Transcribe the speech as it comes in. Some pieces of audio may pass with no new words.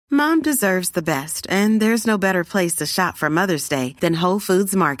Mom deserves the best, and there's no better place to shop for Mother's Day than Whole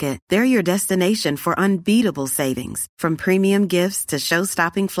Foods Market. They're your destination for unbeatable savings, from premium gifts to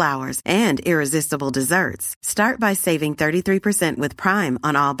show-stopping flowers and irresistible desserts. Start by saving 33% with Prime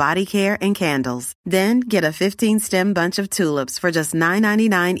on all body care and candles. Then get a 15-stem bunch of tulips for just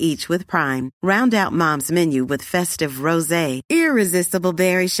 $9.99 each with Prime. Round out Mom's menu with festive rosé, irresistible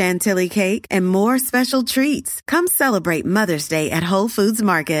berry chantilly cake, and more special treats. Come celebrate Mother's Day at Whole Foods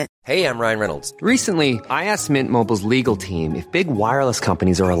Market. Hey, I'm Ryan Reynolds. Recently, I asked Mint Mobile's legal team if big wireless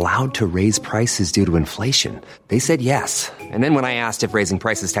companies are allowed to raise prices due to inflation. They said yes. And then when I asked if raising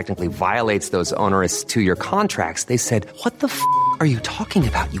prices technically violates those onerous two-year contracts, they said, "What the f*** are you talking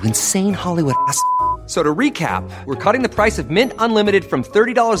about, you insane Hollywood ass f- So to recap, we're cutting the price of Mint Unlimited from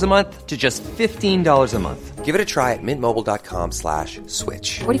 $30 a month to just $15 a month. Give it a try at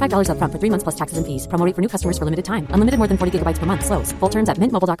mintmobile.com/switch. $45 up front for 3 months plus taxes and fees. Promo rate for new customers for limited time. Unlimited more than 40 gigabytes per month. Slows full terms at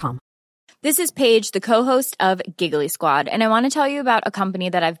mintmobile.com. This is Paige, the co-host of Giggly Squad, and I want to tell you about a company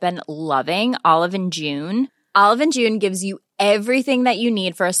that I've been loving, Olive & June. Olive & June gives you everything that you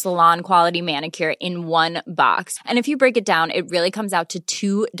need for a salon-quality manicure in one box. And if you break it down, it really comes out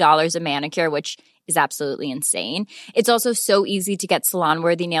to $2 a manicure, which is absolutely insane. It's also so easy to get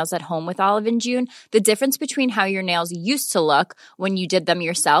salon-worthy nails at home with Olive & June. The difference between how your nails used to look when you did them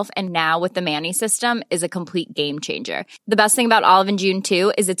yourself and now with the Mani system is a complete game changer. The best thing about Olive & June,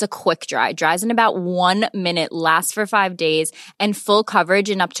 too, is it's a quick dry. Dries in about 1 minute, lasts for 5 days, and full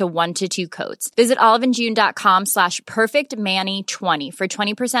coverage in up to 1 to 2 coats. Visit oliveandjune.com/perfectmani20 for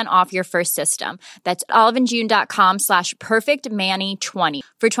 20% off your first system. That's oliveandjune.com/perfectmani20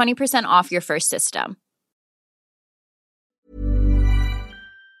 for 20% off your first system.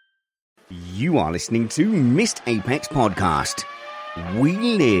 You are listening to Missed Apex Podcast. We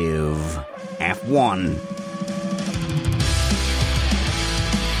live F1.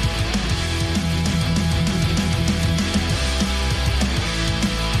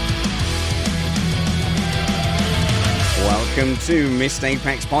 Welcome to Missed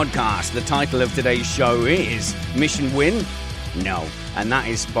Apex Podcast. The title of today's show is Mission Win? No. And that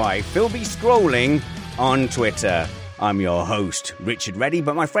is by Philby Scrolling on Twitter. I'm your host, Richard Reddy,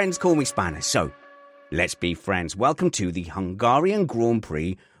 but my friends call me Spanner, so let's be friends. Welcome to the Hungarian Grand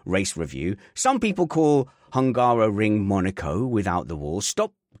Prix race review. Some people call Hungaroring Monaco without the walls.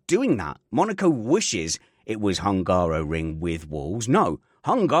 Stop doing that. Monaco wishes it was Hungaroring with walls. No,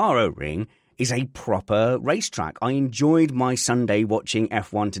 Hungaroring is a proper racetrack. I enjoyed my Sunday watching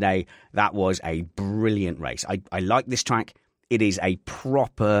F1 today. That was a brilliant race. I like this track. It is a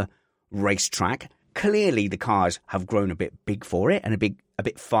proper racetrack. Clearly, the cars have grown a bit big for it and a bit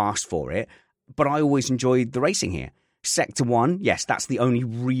fast for it, but I always enjoyed the racing here. Sector 1, yes, that's the only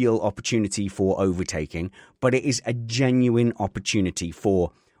real opportunity for overtaking, but it is a genuine opportunity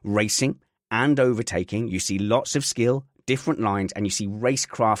for racing and overtaking. You see lots of skill, different lines, and you see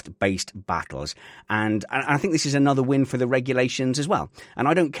racecraft-based battles. And I think this is another win for the regulations as well. And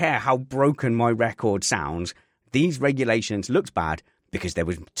I don't care how broken my record sounds, these regulations looked bad because there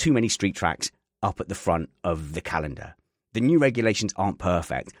was too many street tracks up at the front of the calendar. The new regulations aren't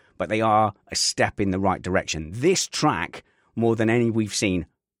perfect, but they are a step in the right direction. This track, more than any we've seen,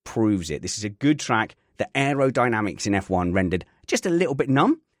 proves it. This is a good track. The aerodynamics in F1 rendered just a little bit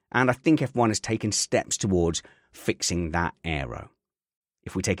numb, and I think F1 has taken steps towards fixing that aero.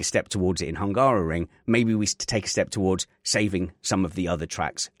 If we take a step towards it in Hungaroring, maybe we take a step towards saving some of the other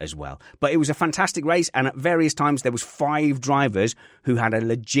tracks as well. But it was a fantastic race, and at various times there was 5 drivers who had a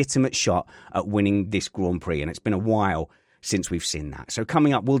legitimate shot at winning this Grand Prix, and it's been a while since we've seen that. So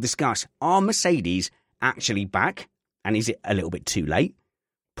coming up, we'll discuss, are Mercedes actually back? And is it a little bit too late?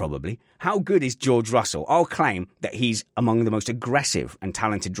 Probably. How good is George Russell? I'll claim that he's among the most aggressive and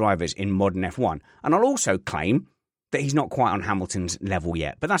talented drivers in modern F1. And I'll also claim that he's not quite on Hamilton's level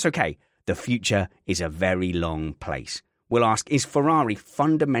yet, but that's okay. The future is a very long place. We'll ask, is Ferrari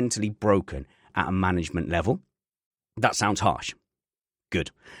fundamentally broken at a management level? That sounds harsh.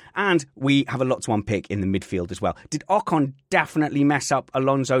 Good. And we have a lot to unpick in the midfield as well. Did Ocon definitely mess up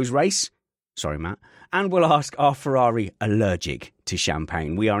Alonso's race? Sorry, Matt. And we'll ask, are Ferrari allergic to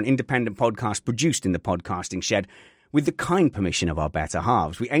champagne? We are an independent podcast produced in the podcasting shed. With the kind permission of our better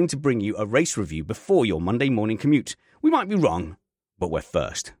halves, we aim to bring you a race review before your Monday morning commute. We might be wrong, but we're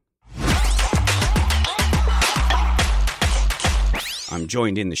first. I'm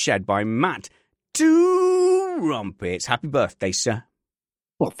joined in the shed by Matt Two Rumpets. Happy birthday, sir.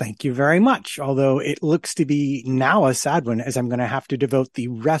 Well, thank you very much. Although it looks to be now a sad one, as I'm going to have to devote the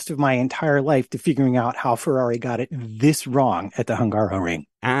rest of my entire life to figuring out how Ferrari got it this wrong at the Hungaroring.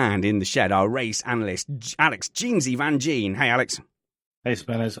 And in the shed, our race analyst, Alex Jeansy Van Gene. Hey, Alex. Hey,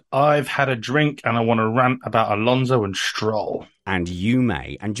 Spinners. I've had a drink and I want to rant about Alonso and Stroll. And you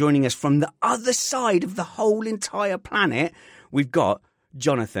may. And joining us from the other side of the whole entire planet, we've got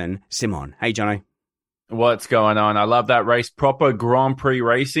Jonathan Simon. Hey, Jono. What's going on? I love that race. Proper Grand Prix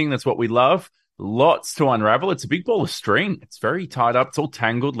racing. That's what we love. Lots to unravel. It's a big ball of string. It's very tied up. It's all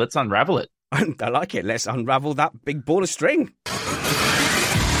tangled. Let's unravel it. I like it. Let's unravel that big ball of string.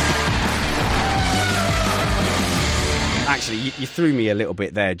 Actually, you threw me a little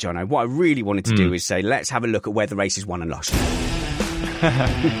bit there, Jono. What I really wanted to do is say, let's have a look at where the race is won and lost.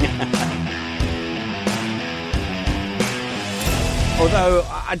 Although,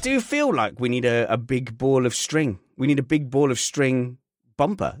 I do feel like we need a big ball of string. We need a big ball of string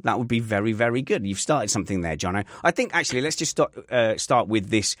bumper. That would be very, very good. You've started something there, Jono. I think, actually, let's just start with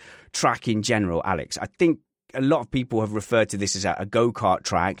this track in general, Alex. I think a lot of people have referred to this as a go-kart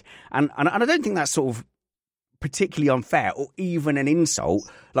track, and I don't think that's sort of particularly unfair or even an insult.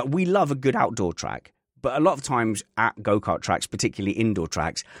 Like, we love a good outdoor track, but a lot of times at go-kart tracks, particularly indoor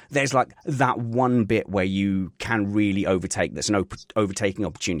tracks, there's like that one bit where you can really overtake. That's an overtaking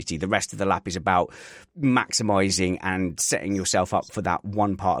opportunity. The rest of the lap is about maximising and setting yourself up for that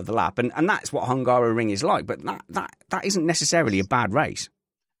one part of the lap. And that's what Hungaroring is like, but that isn't necessarily a bad race.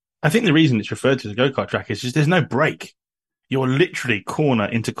 I think the reason it's referred to as a go-kart track is just there's no break. You're literally corner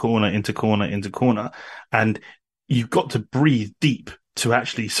into corner into corner into corner, and you've got to breathe deep to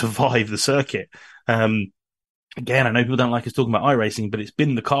actually survive the circuit. Again, I know people don't like us talking about iRacing, but it's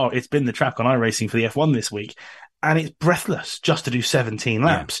been the track on iRacing for the F1 this week, and it's breathless just to do 17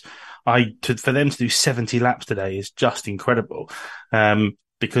 laps. Yeah. For them to do 70 laps today is just incredible,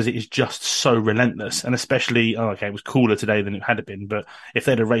 because it is just so relentless. And especially, it was cooler today than it had been, but if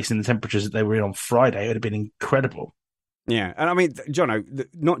they'd have raced in the temperatures that they were in on Friday, it would have been incredible. Yeah, and I mean, Jono,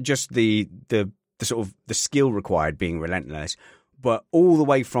 not just the sort of the skill required being relentless, but all the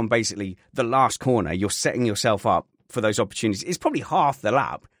way from basically the last corner, you're setting yourself up for those opportunities. It's probably half the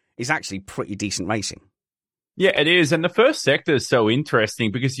lap is actually pretty decent racing. Yeah, it is. And the first sector is so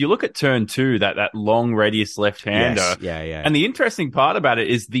interesting because you look at turn 2, that long radius left-hander. Yes. Yeah. And the interesting part about it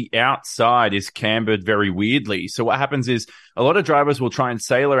is the outside is cambered very weirdly. So what happens is a lot of drivers will try and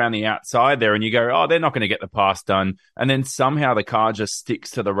sail around the outside there and you go, oh, they're not going to get the pass done. And then somehow the car just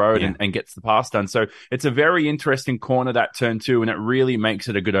sticks to the road and gets the pass done. So it's a very interesting corner, that turn 2, and it really makes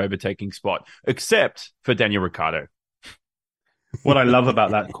it a good overtaking spot, except for Daniel Ricciardo. What I love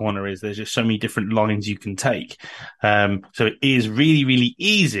about that corner is there's just so many different lines you can take. So it is really, really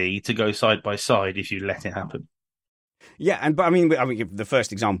easy to go side by side if you let it happen. Yeah, but I mean, the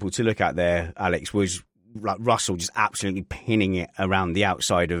first example to look at there, Alex, was like Russell just absolutely pinning it around the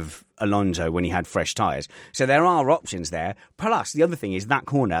outside of Alonso when he had fresh tyres. So there are options there. Plus, the other thing is that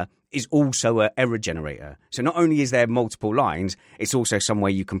corner is also an error generator. So not only is there multiple lines, it's also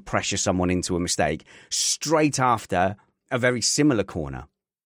somewhere you can pressure someone into a mistake straight after a very similar corner.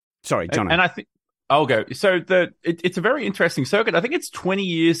 Sorry, John. And I think I'll go. So it's a very interesting circuit. I think it's 20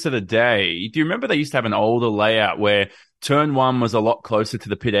 years to the day. Do you remember they used to have an older layout where turn 1 was a lot closer to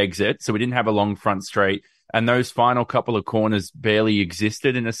the pit exit, so we didn't have a long front straight, and those final couple of corners barely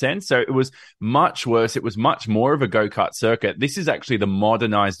existed in a sense. So it was much worse. It was much more of a go-kart circuit. This is actually the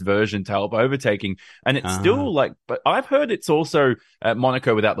modernized version to help overtaking. And it's still like, but I've heard it's also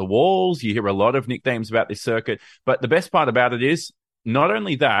Monaco without the walls. You hear a lot of nicknames about this circuit. But the best part about it is not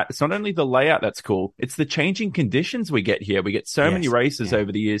only that, it's not only the layout that's cool, it's the changing conditions we get here. We get so many races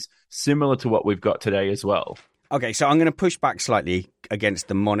over the years, similar to what we've got today as well. Okay, so I'm going to push back slightly against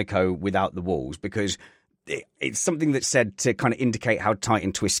the Monaco without the walls, because it's something that's said to kind of indicate how tight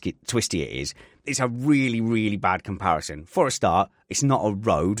and twisty it is. It's a really, really bad comparison. For a start, it's not a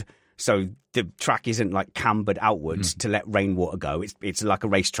road, so the track isn't like cambered outwards to let rainwater go. It's like a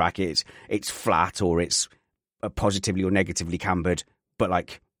racetrack. It's flat, or it's positively or negatively cambered, but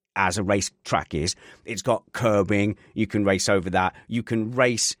like as a race track is. It's got curbing. You can race over that. You can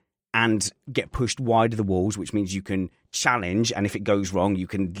race and get pushed wide of the walls, which means you can challenge, and if it goes wrong, you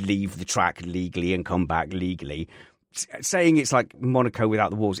can leave the track legally and come back legally. Saying it's like Monaco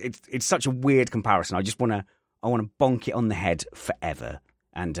without the walls, it's such a weird comparison. I want to bonk it on the head forever,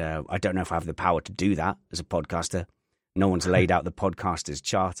 and I don't know if I have the power to do that as a podcaster. No one's laid out the podcaster's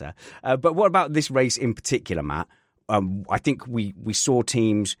charter. But what about this race in particular, Matt? I think we saw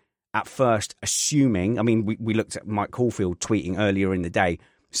teams at first assuming, I mean, we looked at Mike Caulfield tweeting earlier in the day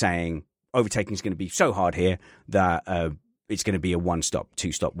saying overtaking is going to be so hard here that it's going to be a one-stop,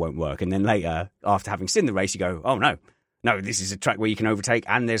 two-stop won't work. And then later, after having seen the race, you go, oh, no, this is a track where you can overtake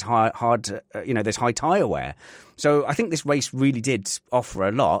and there's there's high tyre wear. So I think this race really did offer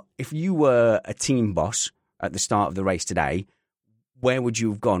a lot. If you were a team boss at the start of the race today, where would you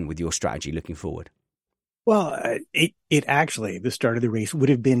have gone with your strategy looking forward? Well, it actually, the start of the race would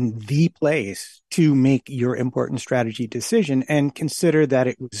have been the place to make your important strategy decision, and consider that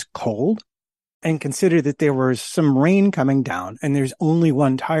it was cold, and consider that there was some rain coming down, and there's only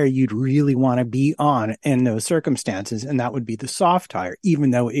one tire you'd really want to be on in those circumstances, and that would be the soft tire, even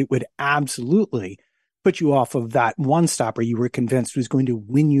though it would absolutely put you off of that one stopper you were convinced was going to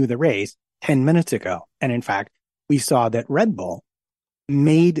win you the race 10 minutes ago. And in fact, we saw that Red Bull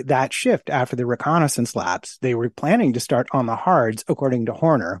made that shift after the reconnaissance laps. They were planning to start on the hards, according to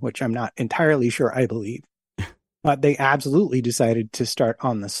Horner, which I'm not entirely sure I believe. But they absolutely decided to start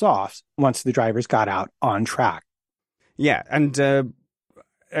on the softs once the drivers got out on track. Yeah, and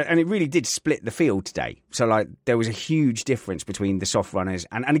it really did split the field today. So, like, there was a huge difference between the soft runners.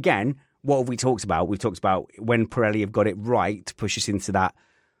 And again, what have we talked about? We've talked about when Pirelli have got it right to push us into that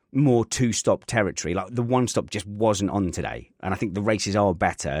more two-stop territory. Like, the one-stop just wasn't on today. And I think the races are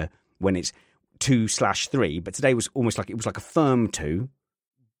better when it's 2/3. But today was almost like, it was like a firm 2,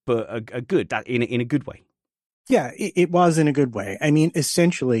 but a good, that in a good way. Yeah, it was in a good way. I mean,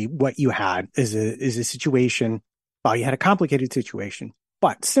 essentially what you had is a situation, well, you had a complicated situation,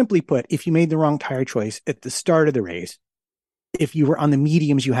 but simply put, if you made the wrong tire choice at the start of the race, if you were on the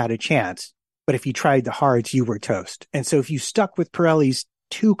mediums, you had a chance, but if you tried the hards, you were toast. And so if you stuck with Pirelli's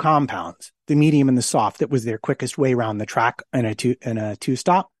two compounds, the medium and the soft, that was their quickest way around the track in a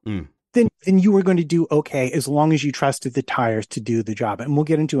two-stop, then you were going to do okay as long as you trusted the tires to do the job. And we'll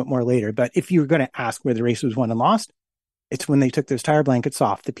get into it more later. But if you were going to ask where the race was won and lost, it's when they took those tire blankets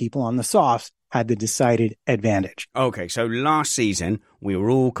off. The people on the softs had the decided advantage. Okay, so last season, we were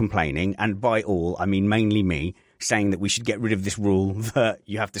all complaining, and by all, I mean mainly me, saying that we should get rid of this rule that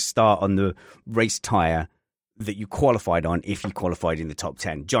you have to start on the race tire that you qualified on if you qualified in the top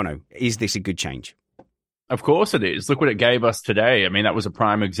 10. Jono, is this a good change? Of course it is. Look what it gave us today. I mean, that was a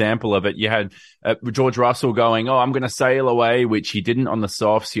prime example of it. You had George Russell going, I'm going to sail away, which he didn't on the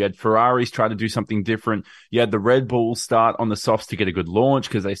softs. You had Ferraris try to do something different. You had the Red Bull start on the softs to get a good launch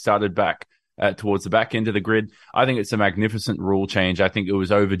because they started back towards the back end of the grid. I think it's a magnificent rule change. I think it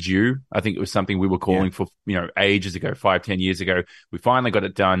was overdue. I think it was something we were calling for, ages ago, 5-10 years ago. We finally got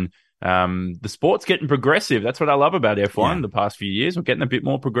it done. The sport's getting progressive. That's what I love about F1 the past few years. We're getting a bit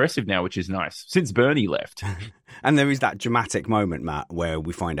more progressive now, which is nice, since Bernie left. And there is that dramatic moment, Matt, where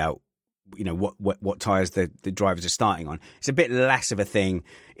we find out, what tyres the drivers are starting on. It's a bit less of a thing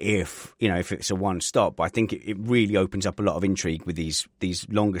if it's a one stop, but I think it really opens up a lot of intrigue with these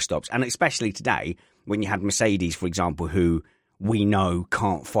longer stops. And especially today, when you had Mercedes, for example, who we know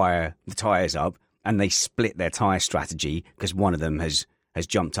can't fire the tyres up, and they split their tyre strategy because one of them has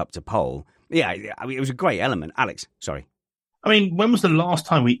jumped up to pole. Yeah, I mean, it was a great element. Alex, sorry. I mean, when was the last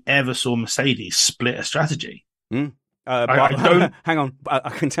time we ever saw Mercedes split a strategy? I don't... Hang on, I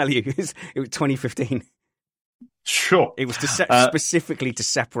can tell you, it was 2015. Sure. It was specifically to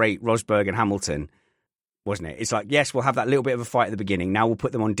separate Rosberg and Hamilton, wasn't it? It's like, yes, we'll have that little bit of a fight at the beginning. Now we'll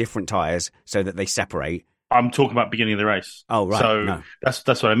put them on different tyres so that they separate. I'm talking about beginning of the race. Oh, right. So no. that's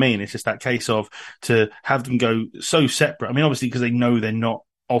what I mean. It's just that case of to have them go so separate. I mean, obviously, because they know they're not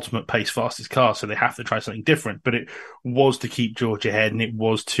ultimate pace fastest cars, so they have to try something different. But it was to keep George ahead, and it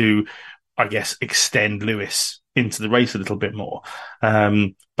was to, I guess, extend Lewis into the race a little bit more.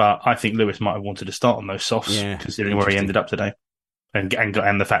 But I think Lewis might have wanted to start on those softs, considering where he ended up today, and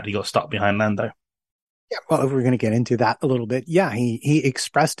the fact he got stuck behind Lando. Yeah, well, if we're going to get into that a little bit, he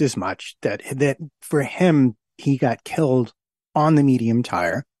expressed as much that for him, he got killed on the medium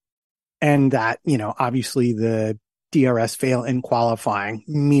tire, and that, obviously the DRS fail in qualifying,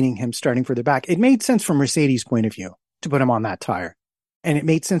 meaning him starting further back. It made sense from Mercedes' point of view to put him on that tire. And it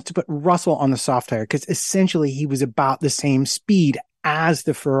made sense to put Russell on the soft tire because essentially he was about the same speed as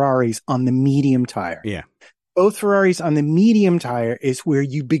the Ferraris on the medium tire. Yeah. Both Ferraris on the medium tire is where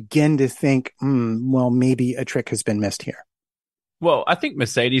you begin to think, maybe a trick has been missed here. Well, I think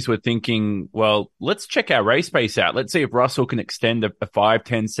Mercedes were thinking, well, let's check our race pace out. Let's see if Russell can extend a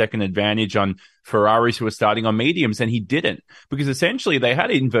 5-10 second advantage on Ferraris who were starting on mediums, and he didn't, because essentially they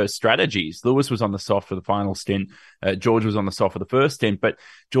had inverse strategies. Lewis was on the soft for the final stint. George was on the soft for the first stint, but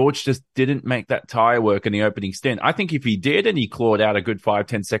George just didn't make that tire work in the opening stint. I think if he did and he clawed out a good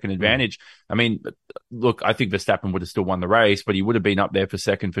 5-10 second advantage, I mean, look, I think Verstappen would have still won the race, but he would have been up there for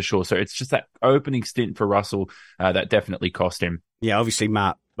second for sure. So it's just that opening stint for Russell that definitely cost him. Yeah, obviously,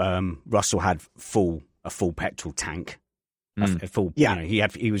 Matt, Russell had a full petrol tank. A full,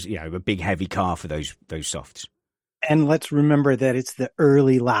 he was a big heavy car for those softs. And let's remember that it's the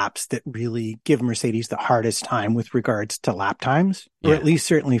early laps that really give Mercedes the hardest time with regards to lap times, or at least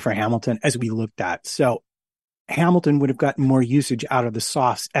certainly for Hamilton, as we looked at. So Hamilton would have gotten more usage out of the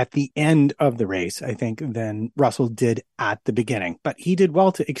softs at the end of the race, I think, than Russell did at the beginning. But he did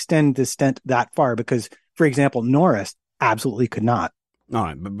well to extend the stint that far because, for example, Norris absolutely could not. All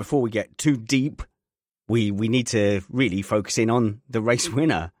right, but before we get too deep, we need to really focus in on the race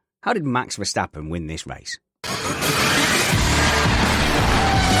winner. How did Max Verstappen win this race?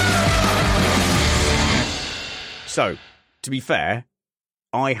 So, to be fair,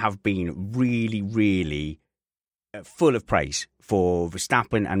 I have been really, really full of praise for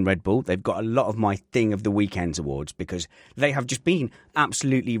Verstappen and Red Bull. They've got a lot of my Thing of the Weekends awards because they have just been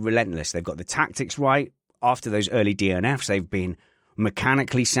absolutely relentless. They've got the tactics right. After those early DNFs, they've been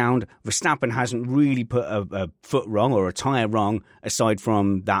mechanically sound. Verstappen hasn't really put a foot wrong or a tyre wrong, aside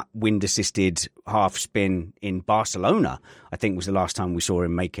from that wind-assisted half spin in Barcelona, I think was the last time we saw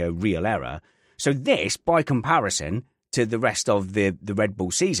him make a real error. So this, by comparison to the rest of the Red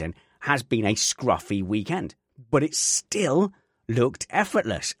Bull season, has been a scruffy weekend. But it still looked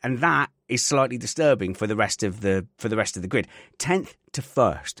effortless, and that is slightly disturbing for the rest of the grid. 10th to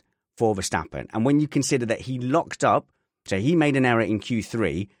 1st for Verstappen. And when you consider that he locked up, so he made an error in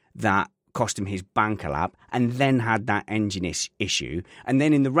Q3 that cost him his banker lap and then had that engine issue. And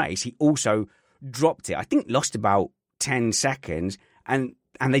then in the race, he also dropped it. I think lost about 10 seconds. And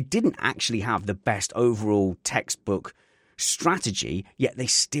they didn't actually have the best overall textbook strategy, yet they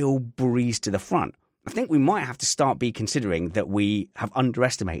still breezed to the front. I think we might have to start be considering that we have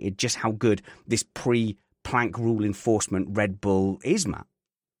underestimated just how good this pre-plank rule enforcement Red Bull is, Matt.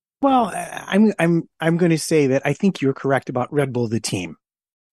 Well, I'm going to say that I think you're correct about Red Bull, the team.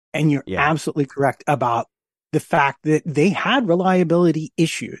 And you're absolutely correct about the fact that they had reliability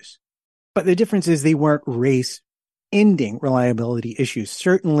issues. But the difference is they weren't race-ending reliability issues.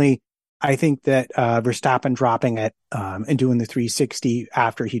 Certainly, I think that Verstappen dropping it and doing the 360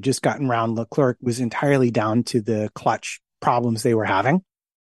 after he'd just gotten around Leclerc was entirely down to the clutch problems they were having.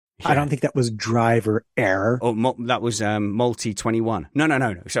 Yeah. I don't think that was driver error. Oh, that was multi 21.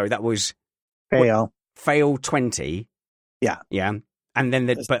 No. Sorry, that was fail 20. Yeah. And then,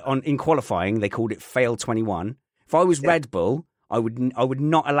 in qualifying, they called it fail 21. If I was Red Bull, I would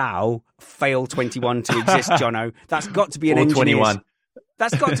not allow fail 21 to exist, Jono. That's got to be an engineer's 21.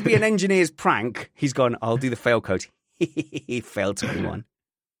 That's got to be an engineer's prank. He's gone, I'll do the fail code. He failed 21.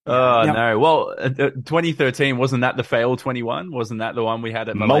 Oh, no. Well, 2013, wasn't that the fail 21? Wasn't that the one we had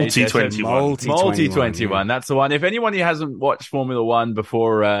at Malaysia? Multi 21. That's the one. If anyone who hasn't watched Formula One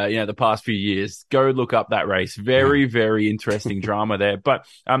before, the past few years, go look up that race. Very, very interesting drama there. But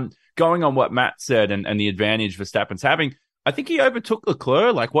going on what Matt said and the advantage Verstappen's having, I think he overtook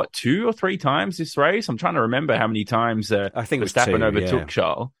Leclerc 2 or 3 times this race. I'm trying to remember how many times I think Verstappen overtook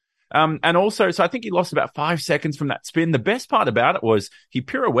Charles. And also, so I think he lost about 5 seconds from that spin. The best part about it was he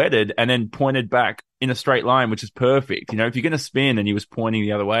pirouetted and then pointed back in a straight line, which is perfect. You know, if you're going to spin and he was pointing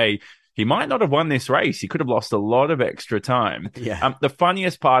the other way, he might not have won this race. He could have lost a lot of extra time. Yeah. The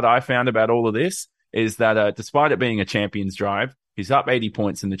funniest part I found about all of this is that despite it being a champion's drive, he's up 80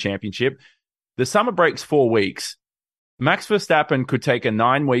 points in the championship. The summer break's 4 weeks. Max Verstappen could take a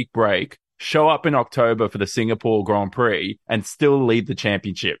 9-week break, show up in October for the Singapore Grand Prix, and still lead the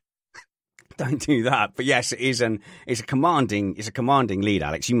championship. Don't do that. But yes, it's a commanding lead,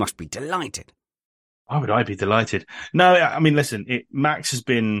 Alex. You must be delighted. Why would I be delighted? No, I mean, listen, Max has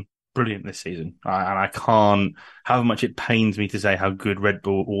been brilliant this season. And I can't, however much it pains me to say how good Red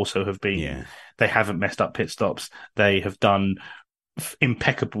Bull also have been. Yeah. They haven't messed up pit stops. They have done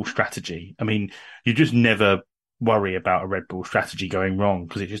impeccable strategy. I mean, you just never worry about a Red Bull strategy going wrong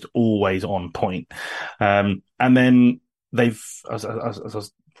because it's just always on point. And then they've, as I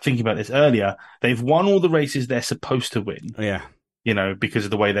was thinking about this earlier, they've won all the races they're supposed to win. Yeah. You know, because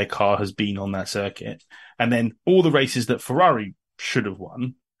of the way their car has been on that circuit. And then all the races that Ferrari should have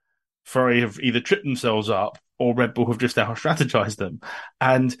won, Ferrari have either tripped themselves up or Red Bull have just out-strategized them.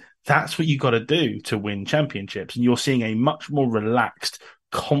 And that's what you got to do to win championships. And you're seeing a much more relaxed,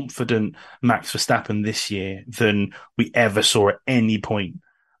 confident Max Verstappen this year than we ever saw at any point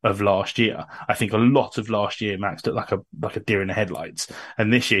of last year. I think a lot of last year Max looked like a deer in the headlights,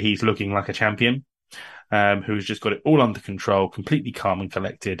 and this year he's looking like a champion who's just got it all under control, completely calm and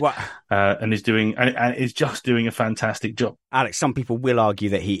collected, and is just doing a fantastic job. Alex, some people will argue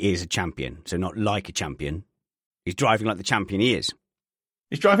that he is a champion, so not like a champion. He's driving like the champion he is.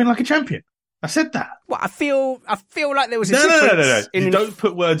 He's driving like a champion. I said that. Well, I feel like there was a difference. No. Don't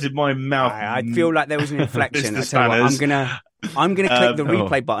put words in my mouth. I feel like there was an inflection. I tell you what, I'm gonna click the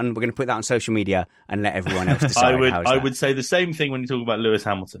replay button. We're gonna put that on social media and let everyone else decide. I would say the same thing when you talk about Lewis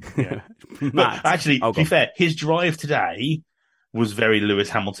Hamilton. Yeah. But actually, to be fair, his drive today was very Lewis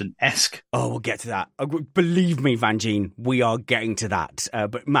Hamilton-esque. Oh, we'll get to that. Believe me, Van Gene, we are getting to that.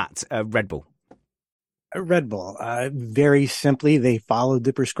 But Matt, Red Bull. Red Bull, very simply, they followed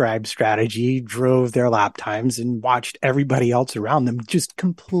the prescribed strategy, drove their lap times, and watched everybody else around them just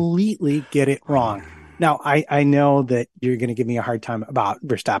completely get it wrong. Now, I know that you're going to give me a hard time about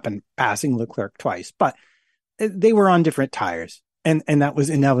Verstappen passing Leclerc twice, but they were on different tires. And that was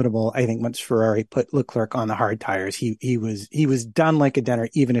inevitable. I think once Ferrari put Leclerc on the hard tires, he was done like a dinner,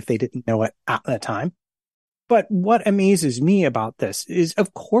 even if they didn't know it at the time. But what amazes me about this is,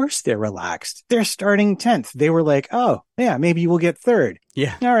 of course, they're relaxed. They're starting 10th. They were like, oh, yeah, maybe we'll get third.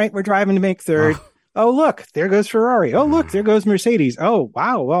 Yeah. All right, we're driving to make third. Oh, look, there goes Ferrari. Oh, look, there goes Mercedes. Oh,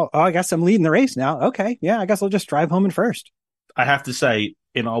 wow. Well, I guess I'm leading the race now. Okay. Yeah, I guess I'll just drive home in first. I have to say,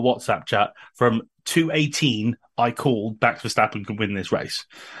 in our WhatsApp chat, from 2:18, I called Max Verstappen could win this race.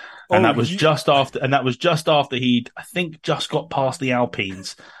 And that was just after he'd, I think, just got past the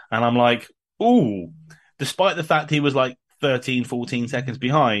Alpines. And I'm like, ooh. Despite the fact he was like 13, 14 seconds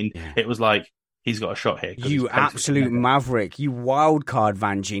behind, It was like, he's got a shot here. You absolute maverick. You wildcard,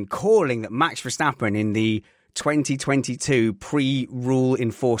 Van Gene, calling that Max Verstappen in the 2022 pre-rule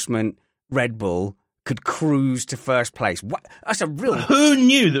enforcement Red Bull could cruise to first place. What? That's a real... Who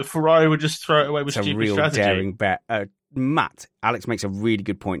knew that Ferrari would just throw it away with stupid strategy? It's a real daring bet. Matt, Alex makes a really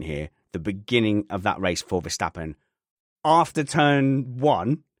good point here. The beginning of that race for Verstappen, after turn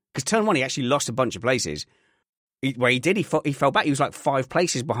one... Because turn one, he actually lost a bunch of places. He fell back. He was like 5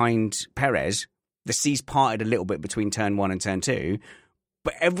 places behind Perez. The seas parted a little bit between turn one and turn two.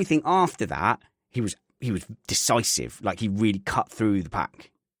 But everything after that, he was decisive. Like, he really cut through the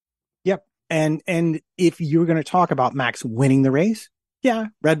pack. Yep. And if you're going to talk about Max winning the race, yeah,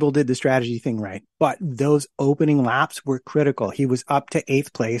 Red Bull did the strategy thing right. But those opening laps were critical. He was up to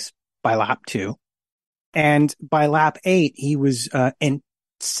 8th place by lap 2. And by lap 8, he was in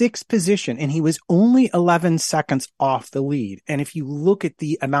 6th position, and he was only 11 seconds off the lead. And if you look at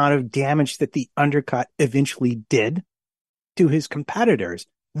the amount of damage that the undercut eventually did to his competitors,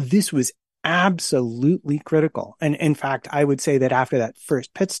 this was absolutely critical. And in fact, I would say that after that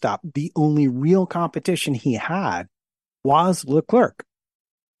first pit stop, the only real competition he had was Leclerc.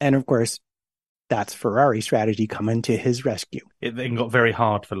 And of course, that's Ferrari strategy coming to his rescue. It then got very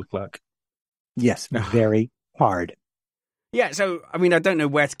hard for Leclerc. Yes, very hard. Yeah, so, I mean, I don't know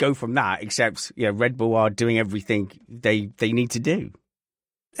where to go from that, except, Red Bull are doing everything they need to do.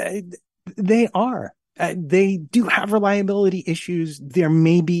 They are. They do have reliability issues. There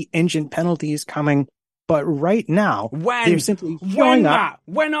may be engine penalties coming, but right now, they're simply showing up.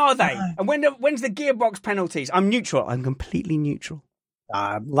 When are they? And when's the gearbox penalties? I'm neutral. I'm completely neutral.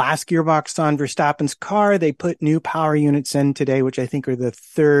 Last gearbox on Verstappen's car, they put new power units in today, which I think are the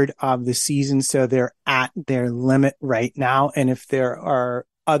 3rd of the season. So they're at their limit right now. And if there are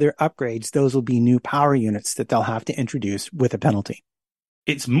other upgrades, those will be new power units that they'll have to introduce with a penalty.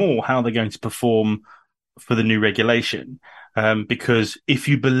 It's more how they're going to perform for the new regulation. Because if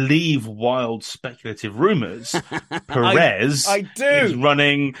you believe wild speculative rumors, Perez is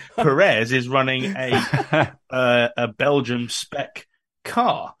running a Belgium spec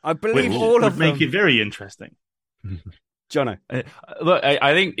car. I believe all of them. Would make it very interesting. Jono. Look,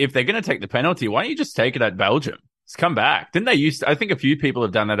 I think if they're going to take the penalty, why don't you just take it at Belgium? Just come back. Didn't they I think a few people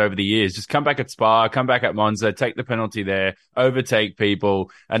have done that over the years. Just come back at Spa, come back at Monza, take the penalty there, overtake people,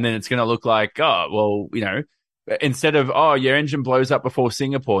 and then it's going to look like, instead of, your engine blows up before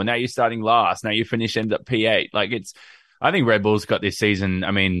Singapore, now you're starting last, now you end up P8. I think Red Bull's got this season, I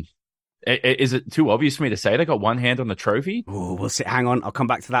mean, is it too obvious for me to say they got one hand on the trophy? Oh, we'll see. Hang on. I'll come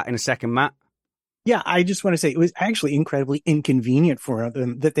back to that in a second, Matt. Yeah, I just want to say it was actually incredibly inconvenient for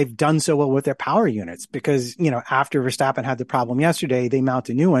them that they've done so well with their power units because, after Verstappen had the problem yesterday, they mount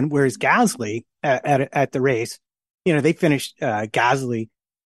a new one, whereas Gasly at the race, they finished Gasly,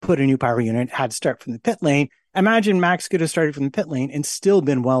 put a new power unit, had to start from the pit lane. Imagine Max could have started from the pit lane and still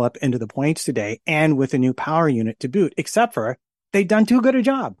been well up into the points today and with a new power unit to boot, except for they'd done too good a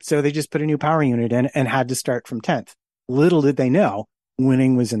job. So they just put a new power unit in and had to start from 10th. Little did they know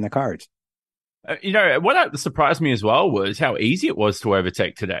winning was in the cards. What surprised me as well was how easy it was to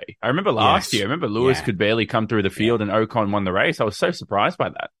overtake today. I remember last year, Lewis could barely come through the field and Ocon won the race. I was so surprised by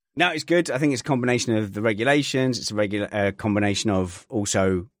that. No, it's good. I think it's a combination of the regulations. It's a combination of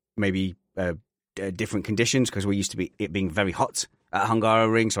also maybe different conditions because we're used to it being very hot at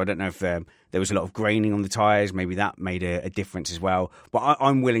Hungaroring. So I don't know if there was a lot of graining on the tyres. Maybe that made a difference as well. But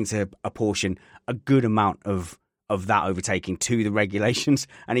I'm willing to apportion a good amount of that overtaking to the regulations.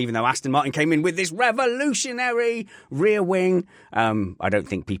 And even though Aston Martin came in with this revolutionary rear wing, I don't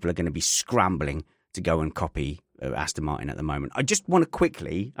think people are going to be scrambling to go and copy Aston Martin at the moment. I just want to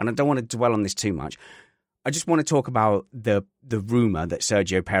quickly, and I don't want to dwell on this too much, I just want to talk about the rumor that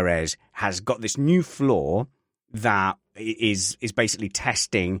Sergio Perez has got this new floor that is basically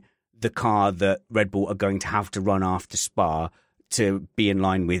testing the car that Red Bull are going to have to run after Spa to be in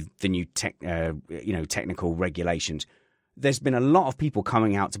line with the new technical regulations. There's been a lot of people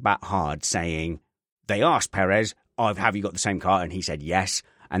coming out to bat hard saying they asked Perez, have you got the same car? And he said yes.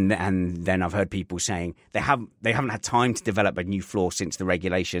 And then I've heard people saying they haven't had time to develop a new floor since the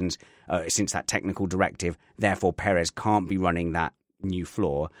regulations, since that technical directive. Therefore, Perez can't be running that new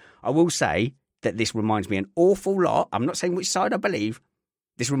floor. I will say that this reminds me an awful lot. I'm not saying which side I believe.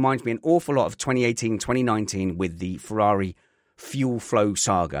 This reminds me an awful lot of 2018, 2019 with the Ferrari fuel flow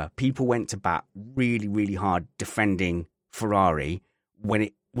saga. People went to bat really, really hard defending Ferrari when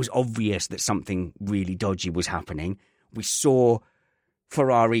it was obvious that something really dodgy was happening. We saw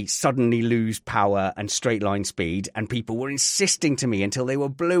Ferrari suddenly lose power and straight line speed, and people were insisting to me until they were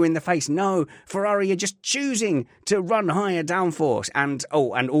blue in the face, no, Ferrari are just choosing to run higher downforce. And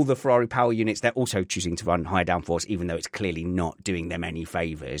all the Ferrari power units, they're also choosing to run higher downforce, even though it's clearly not doing them any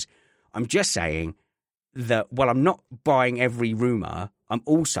favours. I'm just saying that while I'm not buying every rumour, I'm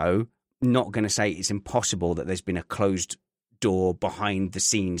also not going to say it's impossible that there's been a closed door behind the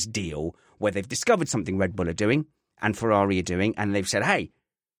scenes deal where they've discovered something Red Bull are doing and Ferrari are doing, and they've said, hey,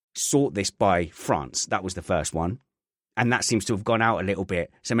 sort this by France. That was the first one. And that seems to have gone out a little bit.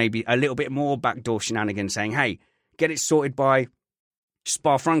 So maybe a little bit more backdoor shenanigans saying, hey, get it sorted by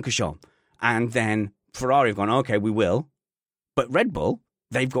Spa-Francorchamps. And then Ferrari have gone, okay, we will. But Red Bull,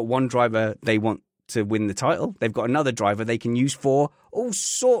 they've got one driver they want to win the title. They've got another driver they can use for all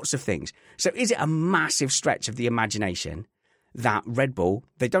sorts of things. So is it a massive stretch of the imagination that Red Bull,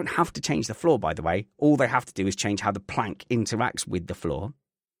 they don't have to change the floor, by the way. All they have to do is change how the plank interacts with the floor.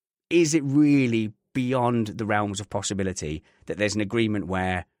 Is it really beyond the realms of possibility that there's an agreement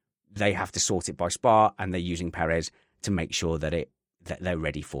where they have to sort it by Spa and they're using Perez to make sure that they're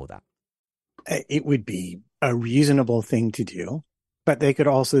ready for that? It would be a reasonable thing to do, but they could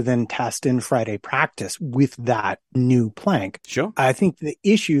also then test in Friday practice with that new plank. Sure. I think the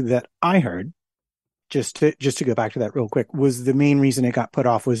issue that I heard, just to go back to that real quick, was the main reason it got put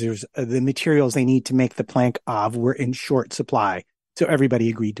off was there's the materials they need to make the plank of were in short supply. So everybody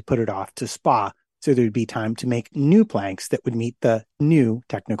agreed to put it off to Spa. So there'd be time to make new planks that would meet the new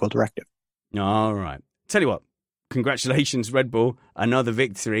technical directive. All right. Tell you what, congratulations, Red Bull. Another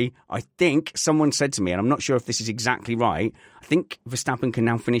victory. I think someone said to me, and I'm not sure if this is exactly right, I think Verstappen can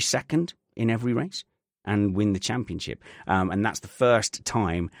now finish second in every race and win the championship. And that's the first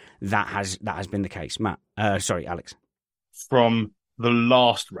time that has been the case. Alex. From the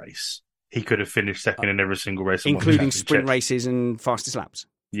last race, he could have finished second in every single race, including sprint races and fastest laps.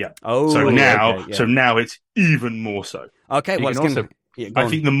 Yeah. Oh, so now it's even more so. Okay. Well, I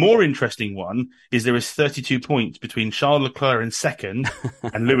think the more interesting one is there is 32 points between Charles Leclerc in second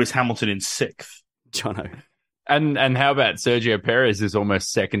and Lewis Hamilton in sixth. Jono. And how about Sergio Perez is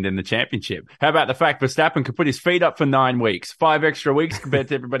almost second in the championship? How about the fact Verstappen could put his feet up for 9 weeks, 5 extra weeks compared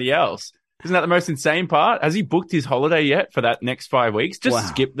to everybody else? Isn't that the most insane part? Has he booked his holiday yet for that next 5 weeks? Just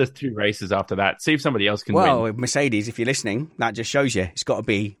skip the 2 races after that. See if somebody else can win. Well, Mercedes, if you're listening, that just shows you it's got to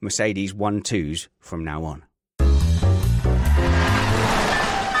be Mercedes 1-2s from now on.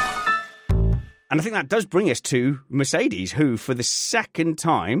 And I think that does bring us to Mercedes, who for the second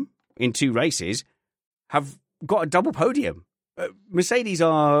time in 2 races have got a double podium. Mercedes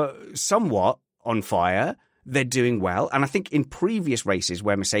are somewhat on fire. They're doing well. And I think in previous races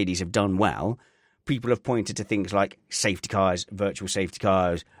where Mercedes have done well, people have pointed to things like safety cars, virtual safety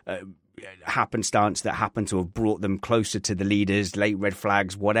cars, happenstance that happen to have brought them closer to the leaders, late red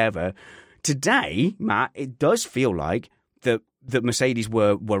flags, whatever. Today, Matt, it does feel like that Mercedes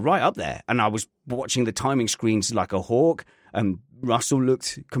were right up there. And I was watching the timing screens like a hawk. Russell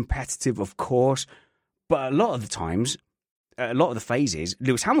looked competitive, of course. But a lot of the times, a lot of the phases,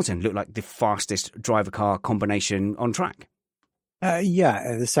 Lewis Hamilton looked like the fastest driver-car combination on track.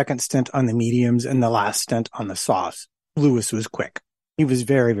 The second stint on the mediums and the last stint on the softs, Lewis was quick. He was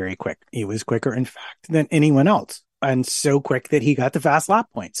very, very quick. He was quicker, in fact, than anyone else. And so quick that he got the fast lap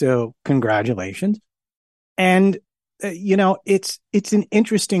point. So congratulations. And, it's an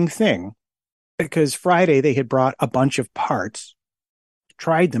interesting thing because Friday they had brought a bunch of parts,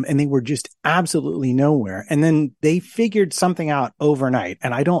 tried them, and they were just absolutely nowhere. And then they figured something out overnight,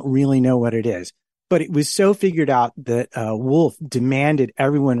 and I don't really know what it is, but it was so figured out that Wolf demanded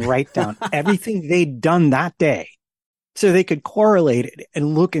everyone write down everything they'd done that day so they could correlate it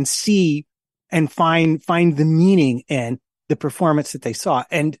and look and see and find the meaning in the performance that they saw.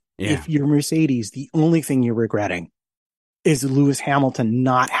 And If you're Mercedes, the only thing you're regretting is Lewis Hamilton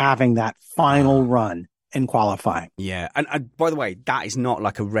not having that final run in qualifying. Yeah. And by the way, that is not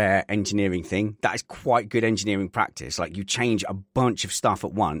like a rare engineering thing. That is quite good engineering practice. Like, you change a bunch of stuff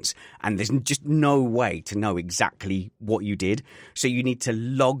at once and there's just no way to know exactly what you did. So you need to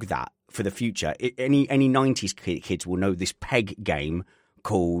log that for the future. Any 90s kids will know this PEG game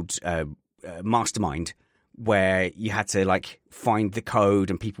called Mastermind, where you had to like find the code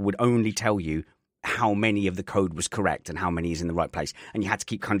and people would only tell you how many of the code was correct and how many is in the right place. And you had to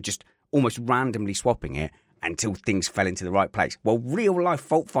keep kind of just almost randomly swapping it until things fell into the right place. Well, real life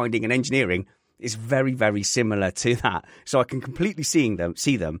fault finding and engineering is very, very similar to that. So I can completely see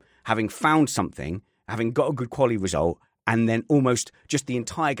them having found something, having got a good quality result, and then almost just the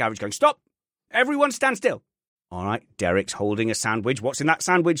entire garage going, stop, everyone stand still. All right, Derek's holding a sandwich. What's in that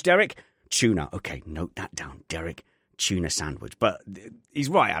sandwich, Derek? Tuna. Okay, note that down, Derek. Tuna sandwich. But he's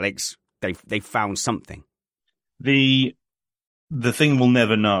right, Alex. They found something. The thing we'll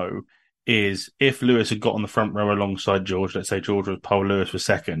never know is if Lewis had got on the front row alongside George, let's say George was pole, Lewis was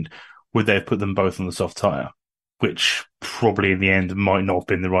second, would they have put them both on the soft tyre? Which probably in the end might not have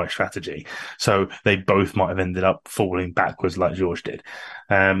been the right strategy. So they both might have ended up falling backwards like George did.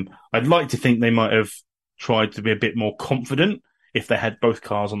 I'd like to think they might have tried to be a bit more confident if they had both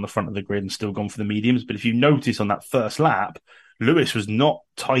cars on the front of the grid and still gone for the mediums. But if you notice on that first lap, Lewis was not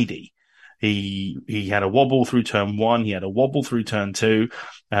tidy. He had a wobble through turn 1, he had a wobble through turn 2,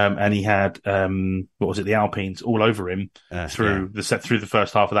 and he had the Alpines all over him through the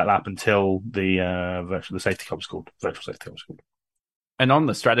first half of that lap until the virtual safety car was called. And on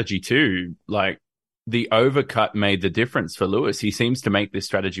the strategy too, like the overcut made the difference for Lewis. He seems to make this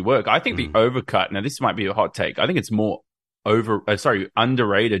strategy work. I think the overcut, now this might be a hot take, I think it's more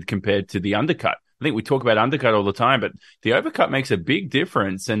underrated compared to the undercut. I think we talk about undercut all the time, but the overcut makes a big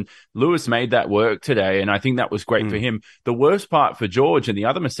difference. And Lewis made that work today, and I think that was great for him. The worst part for George and the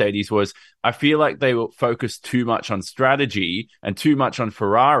other Mercedes was I feel like they were focused too much on strategy and too much on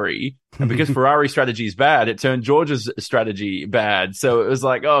Ferrari. And because Ferrari strategy is bad, it turned George's strategy bad. So it was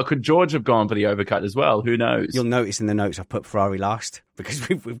like, oh, could George have gone for the overcut as well? Who knows? You'll notice in the notes I've put Ferrari last because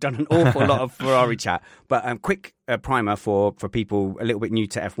we've done an awful lot of Ferrari chat. But quick primer for people a little bit new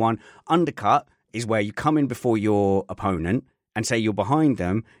to F1. Undercut is where you come in before your opponent and say you're behind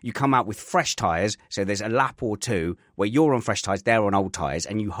them, you come out with fresh tyres, so there's a lap or two where you're on fresh tyres, they're on old tyres,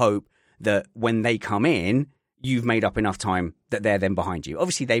 and you hope that when they come in, you've made up enough time that they're then behind you.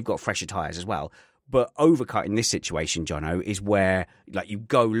 Obviously, they've got fresher tyres as well, but overcut in this situation, Jono, is where like you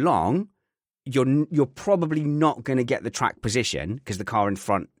go long, you're probably not going to get the track position because the car in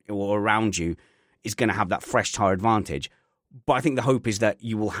front or around you is going to have that fresh tyre advantage. But I think the hope is that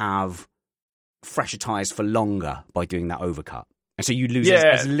you will have fresher tyres for longer by doing that overcut. And so you lose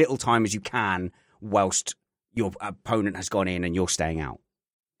as little time as you can whilst your opponent has gone in and you're staying out.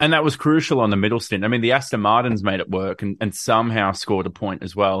 And that was crucial on the middle stint. I mean, the Aston Martins made it work and somehow scored a point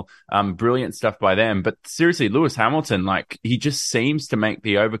as well. Brilliant stuff by them. But seriously, Lewis Hamilton, like, he just seems to make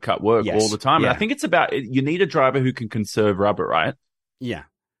the overcut work all the time. And I think it's about, you need a driver who can conserve rubber, right? Yeah.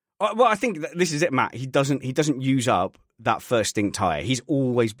 Well, I think this is it, Matt. He doesn't use up that first stint tyre. He's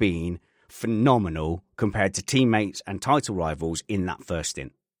always been phenomenal compared to teammates and title rivals in that first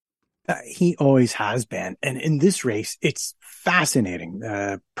stint. He always has been. And in this race, it's fascinating.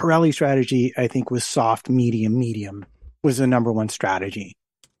 Pirelli strategy, I think, was soft, medium was the number one strategy.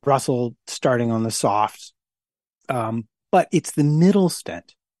 Russell starting on the softs. But it's the middle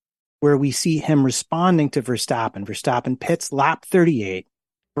stint where we see him responding to Verstappen. Verstappen pits lap 38.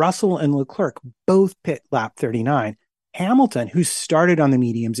 Russell and Leclerc both pit lap 39. Hamilton, who started on the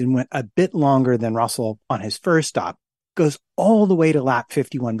mediums and went a bit longer than Russell on his first stop, goes all the way to lap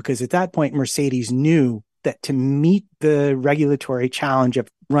 51 because at that point, Mercedes knew that to meet the regulatory challenge of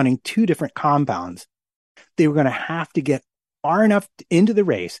running two different compounds, they were going to have to get far enough into the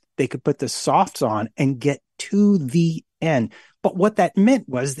race they could put the softs on and get to the end. But what that meant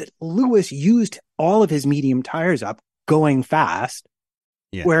was that Lewis used all of his medium tires up going fast,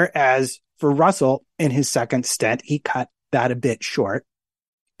 whereas for Russell, in his second stint, he cut that a bit short.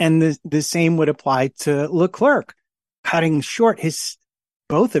 And the same would apply to Leclerc, cutting short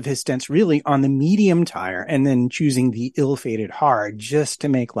both of his stints really on the medium tire and then choosing the ill-fated hard just to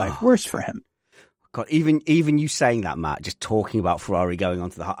make life worse for him. God, even you saying that, Matt, just talking about Ferrari going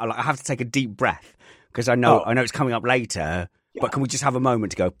onto the hard, I have to take a deep breath because I know it's coming up later, but can we just have a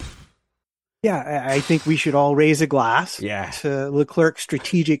moment to go? Yeah, I think we should all raise a glass to Leclerc's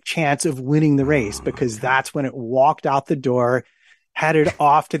strategic chance of winning the race because that's when it walked out the door, headed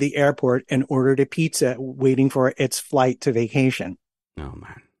off to the airport and ordered a pizza waiting for its flight to vacation. Oh,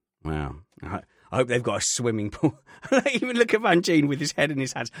 man. Wow. I hope they've got a swimming pool. Even look at Van Gene with his head in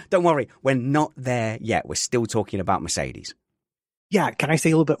his hands. Don't worry, we're not there yet. We're still talking about Mercedes. Yeah, can I say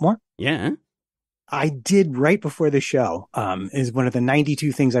a little bit more? Yeah. I did right before the show, is one of the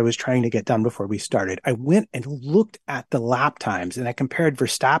 92 things I was trying to get done before we started. I went and looked at the lap times, and I compared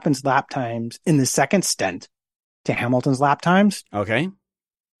Verstappen's lap times in the second stint to Hamilton's lap times. Okay.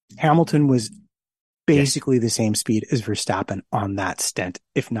 Hamilton was basically the same speed as Verstappen on that stint,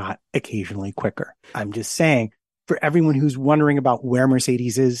 if not occasionally quicker. I'm just saying, for everyone who's wondering about where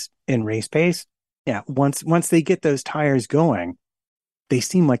Mercedes is in race pace, yeah, once they get those tires going, they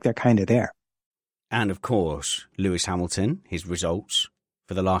seem like they're kind of there. And of course, Lewis Hamilton, his results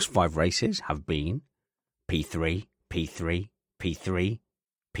for the last 5 races have been P3, P3, P3,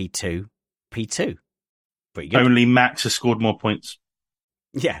 P2, P2. Pretty good. Only Max has scored more points.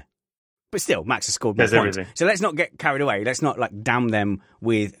 Yeah. But still, Max has scored more points. Everything. So let's not get carried away. Let's not damn them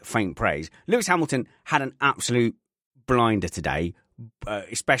with faint praise. Lewis Hamilton had an absolute blinder today,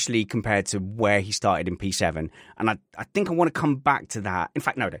 especially compared to where he started in P7. And I think I want to come back to that. In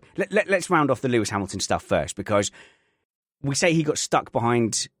fact, no. Let's round off the Lewis Hamilton stuff first, because we say he got stuck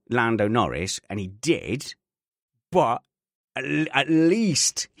behind Lando Norris, and he did, but at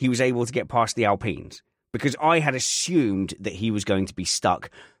least he was able to get past the Alpines, because I had assumed that he was going to be stuck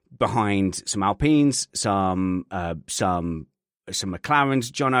behind some Alpines, some McLarens,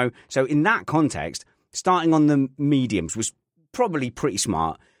 Jono. So in that context, starting on the mediums was probably pretty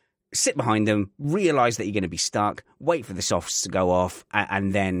smart. Sit behind them, realise that you're going to be stuck, wait for the softs to go off,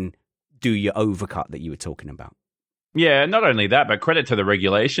 and then do your overcut that you were talking about. Yeah, not only that, but credit to the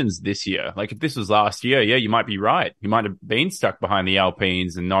regulations this year. Like, if this was last year, yeah, you might be right. He might have been stuck behind the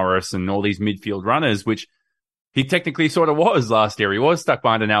Alpines and Norris and all these midfield runners, which he technically sort of was last year. He was stuck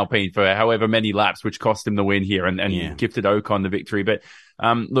behind an Alpine for however many laps, which cost him the win here and gifted Ocon the victory. But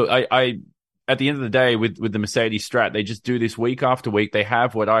look, I at the end of the day, with the Mercedes Strat, they just do this week after week. They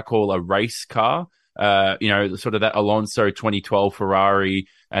have what I call a race car, sort of that Alonso 2012 Ferrari,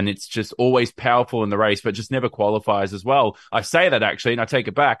 and it's just always powerful in the race, but just never qualifies as well. I say that actually, and I take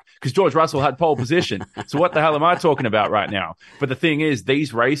it back, because George Russell had pole position. So what the hell am I talking about right now? But the thing is,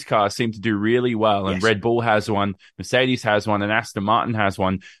 these race cars seem to do really well, and Red Bull has one, Mercedes has one, and Aston Martin has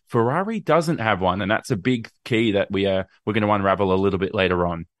one. Ferrari doesn't have one, and that's a big key that we're going to unravel a little bit later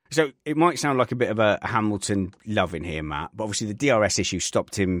on. So it might sound like a bit of a Hamilton love in here, Matt, but obviously the DRS issue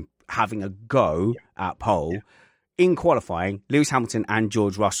stopped him having a go at pole. In qualifying, Lewis Hamilton and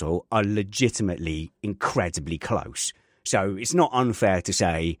George Russell are legitimately incredibly close. So it's not unfair to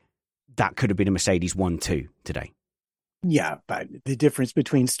say that could have been a Mercedes 1-2 today. Yeah, but the difference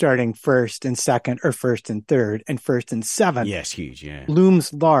between starting first and second, or first and third, and first and seventh, yes, huge, yeah,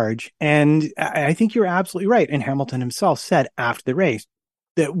 looms large. And I think you're absolutely right. And Hamilton himself said after the race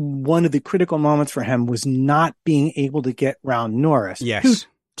that one of the critical moments for him was not being able to get round Norris. Yes. Who,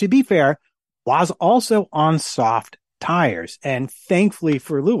 to be fair, was also on soft tires. And thankfully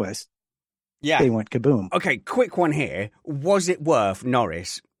for Lewis, they went kaboom. Okay, quick one here. Was it worth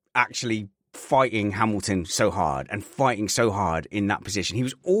Norris actually fighting Hamilton so hard and fighting so hard in that position? He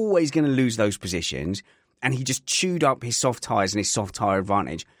was always going to lose those positions, and he just chewed up his soft tires and his soft tire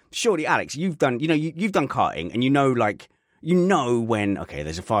advantage. Surely, Alex, you've done karting, and you know when, okay,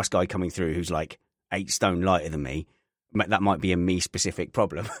 there's a fast guy coming through who's like 8 stone lighter than me. That might be a me-specific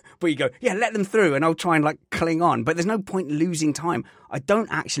problem. But you go, yeah, let them through, and I'll try and cling on. But there's no point losing time. I don't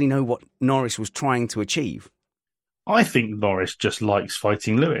actually know what Norris was trying to achieve. I think Norris just likes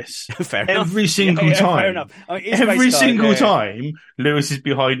fighting Lewis. Fair enough. Every single time. Fair enough. I mean, every single time, Lewis is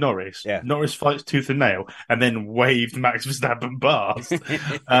behind Norris. Yeah. Norris fights tooth and nail, and then waved Max Verstappen past.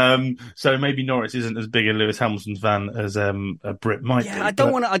 So maybe Norris isn't as big a Lewis Hamilton fan as a Brit might be. I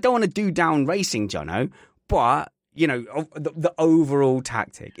don't want to do down racing, Jono, but the overall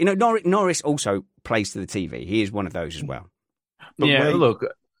tactic. Norris also plays to the TV. He is one of those as well. But look,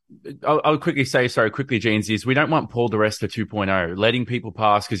 I'll quickly say, Jeans, is we don't want Paul di Resta 2.0, letting people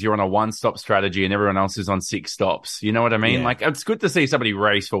pass because you're on a one-stop strategy and everyone else is on 6 stops. You know what I mean? Yeah. It's good to see somebody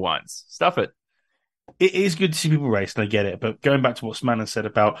race for once. Stuff it. It is good to see people race, and I get it. But going back to what Smanner said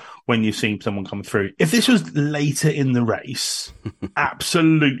about when you've seen someone come through, if this was later in the race,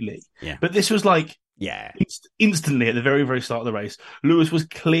 absolutely. Yeah. But this was instantly at the very, very start of the race, Lewis was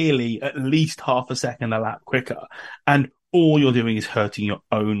clearly at least half a second a lap quicker. And all you're doing is hurting your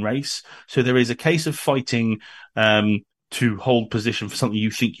own race. So there is a case of fighting to hold position for something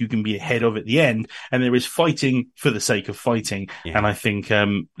you think you can be ahead of at the end. And there is fighting for the sake of fighting. Yeah. And I think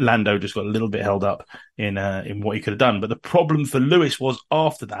Lando just got a little bit held up in what he could have done. But the problem for Lewis was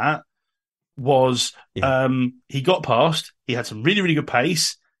after that was he got past. He had some really, really good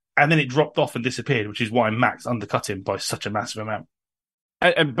pace. and then it dropped off and disappeared, which is why Max undercut him by such a massive amount.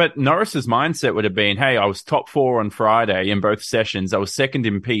 But Norris's mindset would have been, hey, I was top 4 on Friday in both sessions. I was second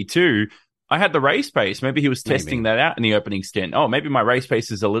in P2. I had the race pace. Maybe he was testing that out in the opening stint. Oh, maybe my race pace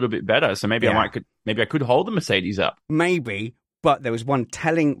is a little bit better. So maybe I could hold the Mercedes up. Maybe, but there was one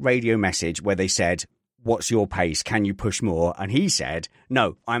telling radio message where they said, what's your pace? Can you push more? And he said,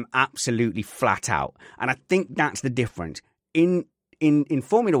 no, I'm absolutely flat out. And I think that's the difference. In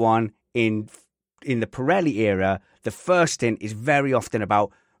Formula One, in the Pirelli era, the first stint is very often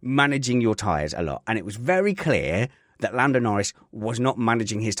about managing your tyres a lot. And it was very clear that Lando Norris was not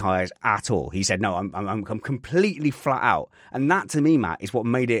managing his tyres at all. He said, no, I'm completely flat out. And that, to me, Matt, is what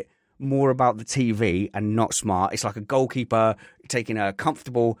made it more about the TV and not smart. It's like a goalkeeper taking a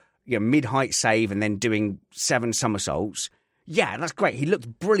comfortable mid-height save and then doing 7 somersaults. Yeah, that's great. He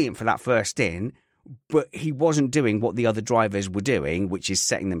looked brilliant for that first stint, but he wasn't doing what the other drivers were doing, which is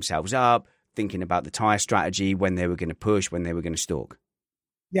setting themselves up, thinking about the tyre strategy, when they were going to push, when they were going to stalk.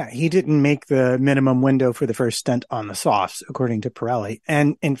 Yeah, he didn't make the minimum window for the first stint on the softs, according to Pirelli.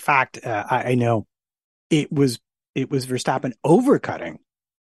 And in fact, I know it was Verstappen overcutting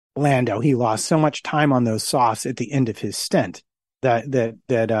Lando. He lost so much time on those softs at the end of his stint that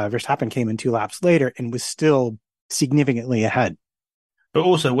Verstappen came in 2 laps later and was still significantly ahead. But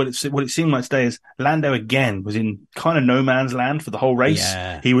also, what it seemed like today is Lando again was in kind of no man's land for the whole race.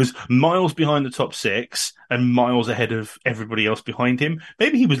 Yeah. He was miles behind the top 6 and miles ahead of everybody else behind him.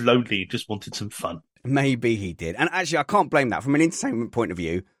 Maybe he was lonely and just wanted some fun. Maybe he did. And actually, I can't blame that. From an entertainment point of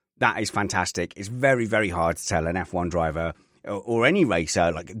view, that is fantastic. It's very, very hard to tell an F1 driver or any racer,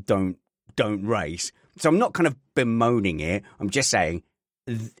 like, don't race. So I'm not kind of bemoaning it. I'm just saying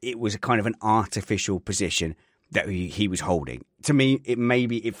it was a kind of an artificial position that he was holding. To me,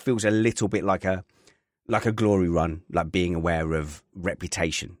 it feels a little bit like a glory run, like being aware of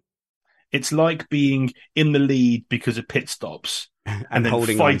reputation. It's like being in the lead because of pit stops and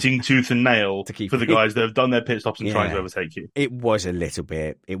then fighting tooth and nail for the guys that have done their pit stops and trying to overtake you. It was a little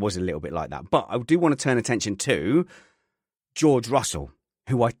bit like that. But I do want to turn attention to George Russell,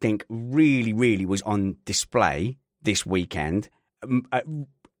 who I think really, really was on display this weekend.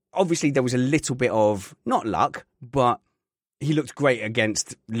 Obviously, there was a little bit of, not luck, but he looked great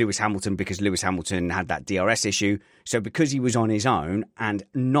against Lewis Hamilton because Lewis Hamilton had that DRS issue. So because he was on his own and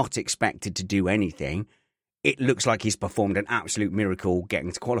not expected to do anything, it looks like he's performed an absolute miracle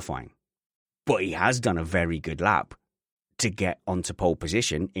getting to qualifying. But he has done a very good lap to get onto pole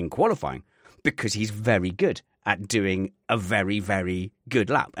position in qualifying because he's very good at doing a very, very good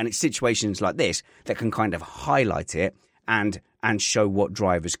lap. And it's situations like this that can kind of highlight it and show what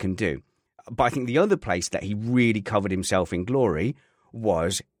drivers can do. But I think the other place that he really covered himself in glory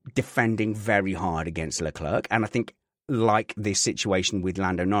was defending very hard against Leclerc. And I think, like this situation with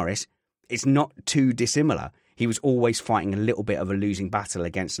Lando Norris, it's not too dissimilar. He was always fighting a little bit of a losing battle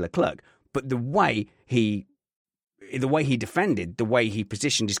against Leclerc. But the way he defended, the way he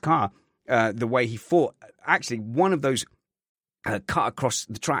positioned his car, the way he fought, actually one of those cut across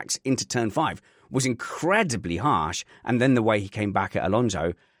the tracks into turn 5 was incredibly harsh. And then the way he came back at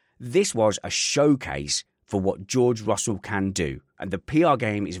Alonso, this was a showcase for what George Russell can do. And the PR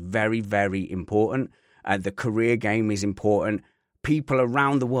game is very, very important. The career game is important. People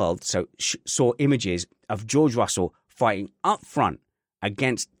around the world saw images of George Russell fighting up front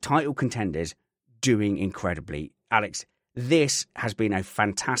against title contenders, doing incredibly. Alex, this has been a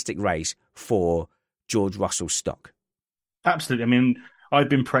fantastic race for George Russell's stock. Absolutely. I mean, I've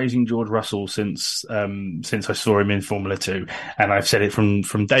been praising George Russell since I saw him in Formula 2, and I've said it from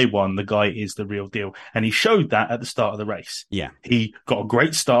day one. The guy is the real deal, and he showed that at the start of the race. Yeah, he got a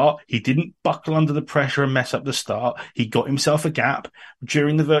great start. He didn't buckle under the pressure and mess up the start. He got himself a gap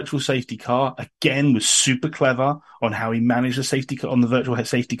during the virtual safety car. Again, was super clever on how he managed the safety car on the virtual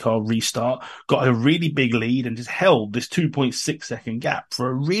safety car restart. Got a really big lead and just held this 2.6 second gap for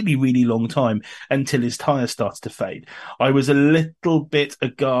a really, really long time until his tyres started to fade. I was a little bit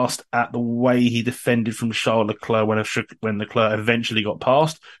aghast at the way he defended from Charles Leclerc when Leclerc eventually got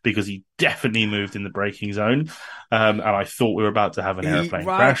past, because he definitely moved in the braking zone, and I thought we were about to have an aeroplane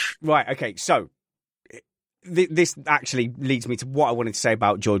crash. Right, okay, so this actually leads me to what I wanted to say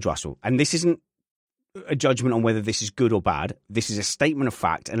about George Russell, and this isn't a judgment on whether this is good or bad. This is a statement of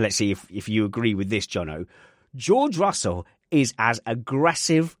fact, and let's see if you agree with this, Jono. George Russell is as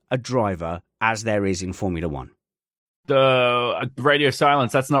aggressive a driver as there is in Formula One. The radio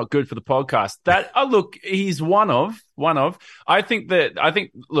silence, that's not good for the podcast. Look, he's one of. I think,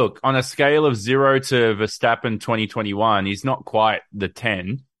 look, on a scale of 0 to Verstappen 2021, he's not quite the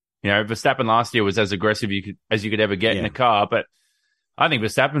 10. You know, Verstappen last year was as aggressive as you could ever get in a car, but I think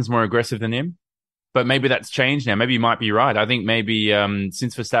Verstappen's more aggressive than him. But maybe that's changed now. Maybe you might be right. I think maybe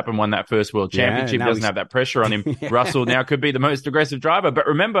since Verstappen won that first world championship, he doesn't have that pressure on him. Yeah. Russell now could be the most aggressive driver. But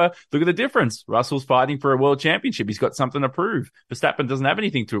remember, look at the difference. Russell's fighting for a world championship. He's got something to prove. Verstappen doesn't have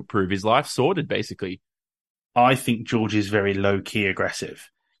anything to prove. His life's sorted, basically. I think George is very low-key aggressive.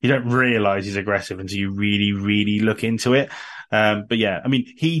 You don't realize he's aggressive until you really, really look into it. But yeah, I mean,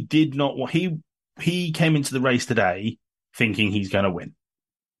 he came into the race today thinking he's going to win.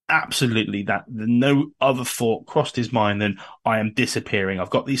 Absolutely, that no other thought crossed his mind than I am disappearing. I've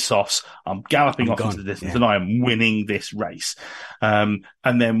got these softs. I'm galloping off into the distance, and I am winning this race. And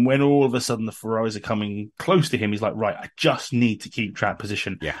then when all of a sudden the Ferraris are coming close to him, he's like, right, I just need to keep track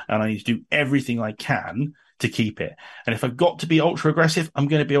position, and I need to do everything I can to keep it. And if I've got to be ultra aggressive, I'm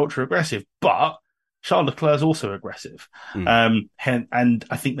going to be ultra aggressive. But Charles Leclerc is also aggressive. And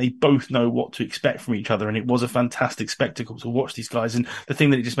I think they both know what to expect from each other. And it was a fantastic spectacle to watch these guys. And the thing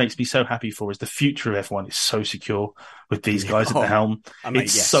that it just makes me so happy for is the future of F1 is so secure with these guys at the helm.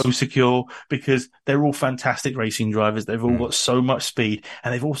 It's so secure because they're all fantastic racing drivers. They've all got so much speed,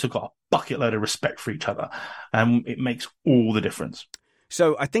 and they've also got a bucket load of respect for each other. And it makes all the difference.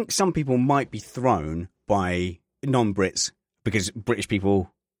 So I think some people might be thrown by non-Brits because British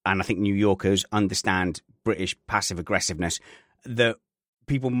people, and I think New Yorkers, understand British passive aggressiveness, that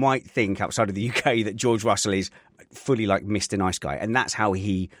people might think outside of the UK that George Russell is fully like Mr. Nice Guy, and that's how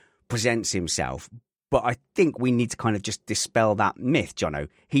he presents himself. But I think we need to kind of just dispel that myth, Jono.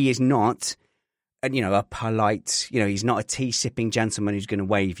 He is not, a polite, he's not a tea-sipping gentleman who's going to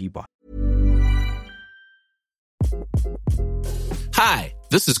wave you by. Hi,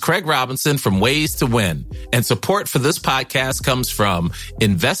 this is Craig Robinson from Ways to Win, and support for this podcast comes from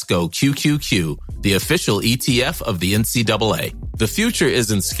Invesco QQQ, the official ETF of the NCAA. The future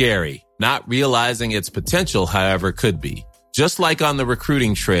isn't scary. Not realizing its potential, however, could be. Just like on the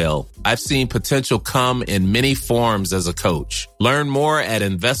recruiting trail, I've seen potential come in many forms as a coach. Learn more at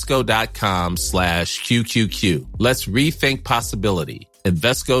Invesco.com/QQQ. Let's rethink possibility.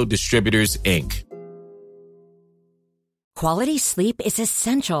 Invesco Distributors, Inc. Quality sleep is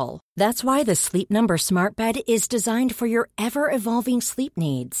essential. That's why the Sleep Number Smart Bed is designed for your ever-evolving sleep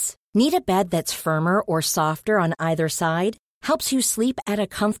needs. Need a bed that's firmer or softer on either side? Helps you sleep at a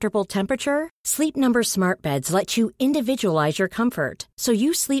comfortable temperature? Sleep Number Smart Beds let you individualize your comfort, so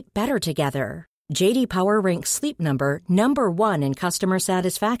you sleep better together. J.D. Power ranks Sleep Number number 1 in customer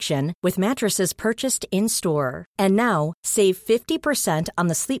satisfaction with mattresses purchased in-store. And now, save 50% on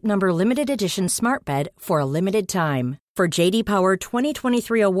the Sleep Number Limited Edition Smart Bed for a limited time. For J.D. Power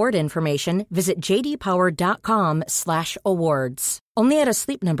 2023 award information, visit jdpower.com/awards. Only at a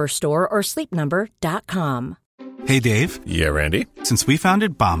Sleep Number store or sleepnumber.com. Hey, Dave. Yeah, Randy. Since we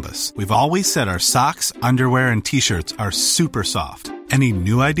founded Bombas, we've always said our socks, underwear, and T-shirts are super soft. Any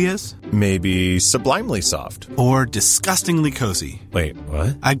new ideas? Maybe sublimely soft. Or disgustingly cozy. Wait,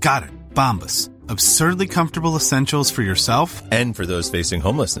 what? I got it. Bombas. Absurdly comfortable essentials for yourself and for those facing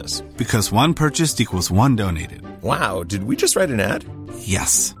homelessness. Because one purchased equals one donated. Wow, did we just write an ad?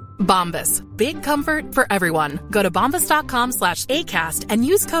 Yes. Bombas. Big comfort for everyone. Go to bombas.com/ACAST and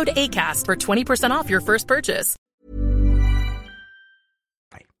use code ACAST for 20% off your first purchase.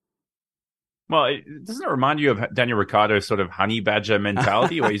 Well, doesn't it remind you of Daniel Ricciardo's sort of honey badger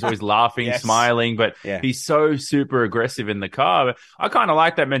mentality where he's always laughing, smiling, but he's so super aggressive in the car? I kind of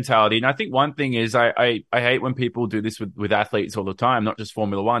like that mentality. And I think one thing is I hate when people do this with athletes all the time, not just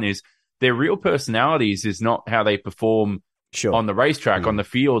Formula One, is their real personalities is not how they perform on the racetrack, on the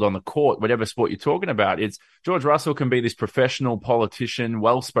field, on the court, whatever sport you're talking about. It's George Russell can be this professional politician,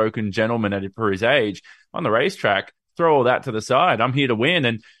 well-spoken gentleman for his age. On the racetrack, throw all that to the side. I'm here to win.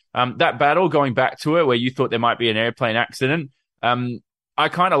 And that battle, going back to it, where you thought there might be an airplane accident, I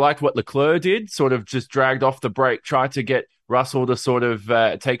kind of liked what Leclerc did, sort of just dragged off the brake, tried to get Russell to sort of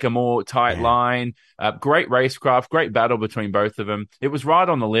take a more tight line. Great racecraft, great battle between both of them. It was right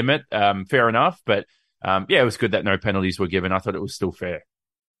on the limit, fair enough, but it was good that no penalties were given. I thought it was still fair.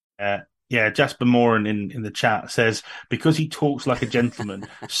 Jasper Moran in the chat says, because he talks like a gentleman,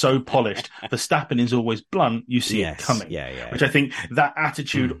 so polished, Verstappen is always blunt, you see it coming. Which I think that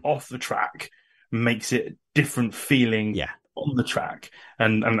attitude off the track makes it a different feeling on the track.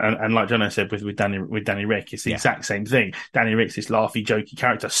 And like Jono said with Danny Rick, it's the exact same thing. Danny Rick's this laughy, jokey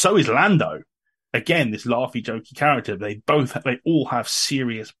character. So is Lando. Again, this laughy, jokey character. They all have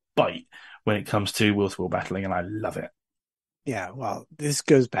serious bite when it comes to wheel-to-wheel battling, and I love it. Yeah, well, this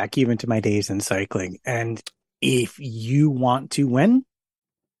goes back even to my days in cycling. And if you want to win,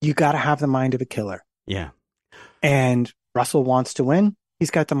 you got to have the mind of a killer. Yeah. And Russell wants to win.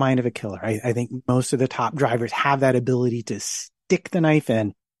 He's got the mind of a killer. I think most of the top drivers have that ability to stick the knife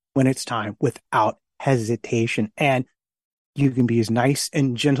in when it's time without hesitation. And you can be as nice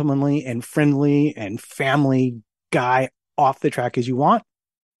and gentlemanly and friendly and family guy off the track as you want.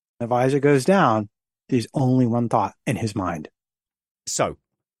 The visor goes down. There's only one thought in his mind. So,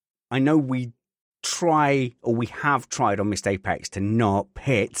 I know we have tried on Missed Apex to not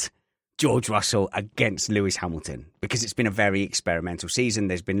pit George Russell against Lewis Hamilton because it's been a very experimental season.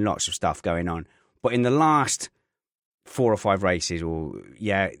 There's been lots of stuff going on. But in the last 4 or 5 races,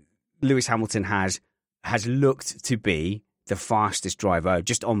 Lewis Hamilton has looked to be the fastest driver,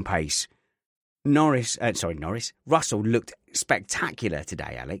 just on pace. Russell looked spectacular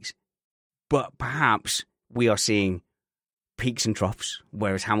today, Alex. But perhaps we are seeing peaks and troughs,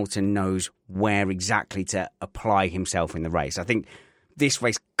 whereas Hamilton knows where exactly to apply himself in the race. I think this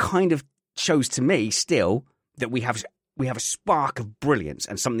race kind of shows to me still that we have a spark of brilliance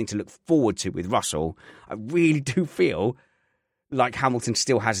and something to look forward to with Russell. I really do feel like Hamilton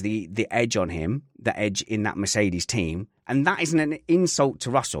still has the edge on him, the edge in that Mercedes team, and that isn't an insult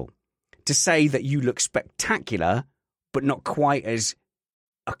to Russell. To say that you look spectacular, but not quite as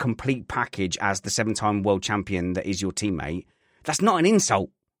a complete package as the 7-time world champion that is your teammate, that's not an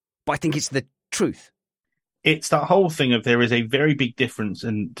insult, but I think it's the truth. It's that whole thing of there is a very big difference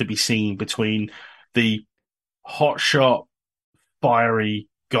to be seen between the hotshot, fiery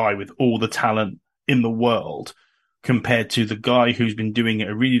guy with all the talent in the world compared to the guy who's been doing it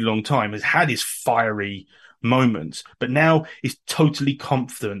a really long time, has had his fiery moments, but now is totally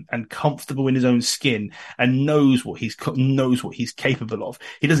confident and comfortable in his own skin and knows what he's capable of.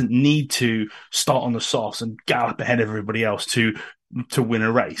 He doesn't need to start on the softs and gallop ahead of everybody else to win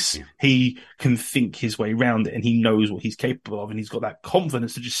a race. Yeah. He can think his way around it and he knows what he's capable of, and he's got that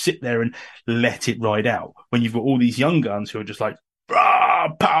confidence to just sit there and let it ride out. When you've got all these young guns who are just like,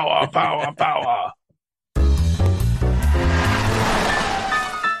 power, power, power.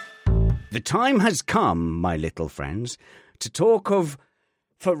 The time has come, my little friends, to talk of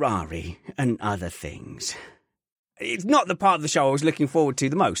Ferrari and other things. It's not the part of the show I was looking forward to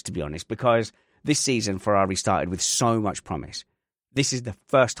the most, to be honest, because this season Ferrari started with so much promise. This is the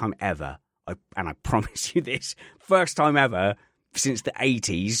first time ever, and I promise you this, first time ever since the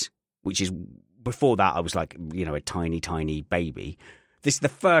 80s, which is before that I was like, a tiny, tiny baby. This is the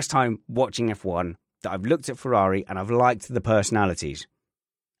first time watching F1 that I've looked at Ferrari and I've liked the personalities.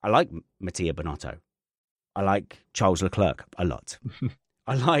 I like Mattia Binotto. I like Charles Leclerc a lot.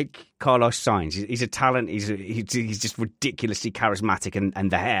 I like Carlos Sainz. He's a talent. He's just ridiculously charismatic,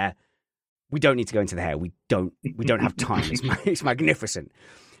 and the hair. We don't need to go into the hair. We don't have time. It's magnificent.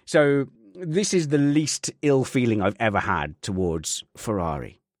 So this is the least ill feeling I've ever had towards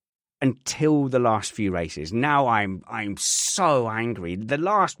Ferrari until the last few races. Now I'm so angry. The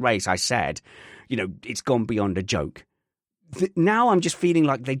last race I said, it's gone beyond a joke. Now I'm just feeling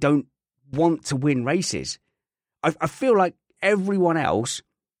like they don't want to win races. I feel like everyone else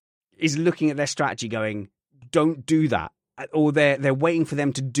is looking at their strategy going, don't do that. Or they're waiting for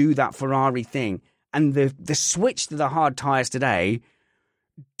them to do that Ferrari thing. And the switch to the hard tyres today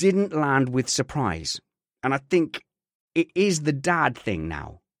didn't land with surprise. And I think it is the dad thing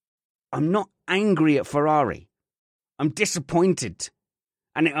now. I'm not angry at Ferrari. I'm disappointed.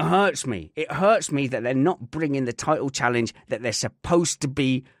 And it hurts me. It hurts me that they're not bringing the title challenge that they're supposed to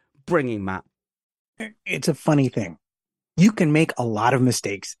be bringing, Matt. It's a funny thing. You can make a lot of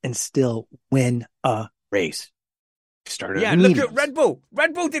mistakes and still win a race. Look at Red Bull.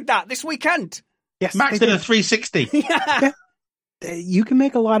 Red Bull did that this weekend. Yes, Max did a 360. Yeah. You can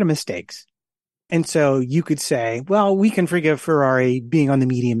make a lot of mistakes. And so you could say, well, we can forgive Ferrari being on the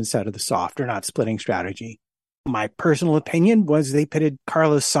medium instead of the soft or not splitting strategy. My personal opinion was they pitted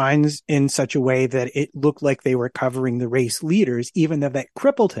Carlos Sainz in such a way that it looked like they were covering the race leaders, even though that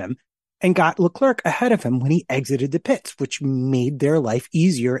crippled him, and got Leclerc ahead of him when he exited the pits, which made their life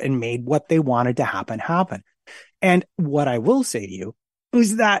easier and made what they wanted to happen. And what I will say to you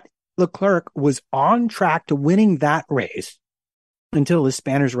is that Leclerc was on track to winning that race until, as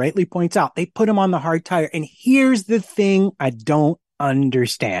Spanners rightly points out, they put him on the hard tire. And here's the thing I don't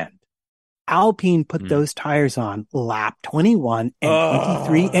understand. Alpine put those tires on lap 21 and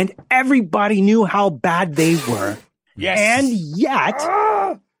 23, and everybody knew how bad they were. Yes.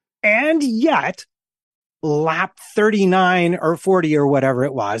 And yet, lap 39 or 40 or whatever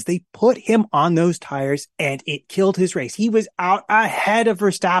it was, they put him on those tires and it killed his race. He was out ahead of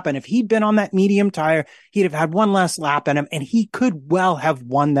Verstappen. If he'd been on that medium tire, he'd have had one less lap in him and he could well have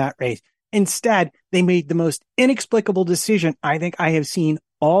won that race. Instead, they made the most inexplicable decision I think I have seen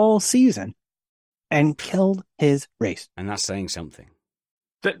all season and killed his race. And that's saying something.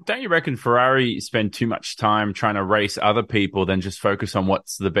 Don't you reckon Ferrari spend too much time trying to race other people than just focus on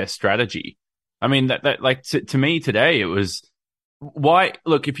what's the best strategy? I mean, that like to me today, it was why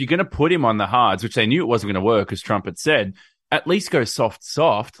look, if you're going to put him on the hards, which they knew it wasn't going to work, as Trump had said, at least go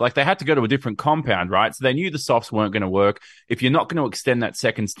soft. Like they had to go to a different compound, right? So they knew the softs weren't going to work. If you're not going to extend that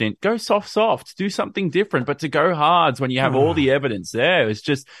second stint, go soft, do something different. But to go hards when you have all the evidence there is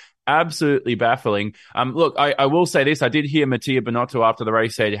just absolutely baffling. Look, I will say this. I did hear Mattia Binotto after the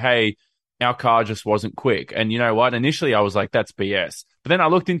race said, hey, our car just wasn't quick. And you know what? Initially, I was like, that's BS. But then I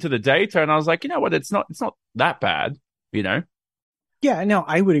looked into the data and I was like, you know what? It's not that bad, you know? Yeah, no,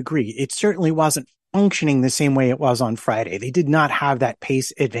 I would agree. It certainly wasn't functioning the same way it was on Friday. They did not have that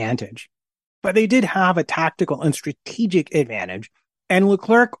pace advantage, but they did have a tactical and strategic advantage. And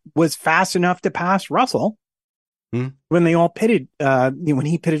Leclerc was fast enough to pass Russell when they all pitted, when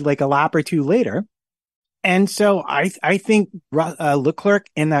he pitted like a lap or two later. And so I think Leclerc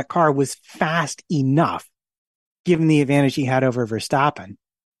in that car was fast enough, given the advantage he had over Verstappen,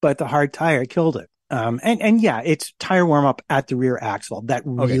 but the hard tire killed it. And yeah, it's tire warm up at the rear axle. That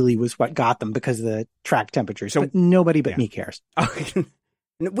really was what got them because of the track temperature. So but nobody but me cares.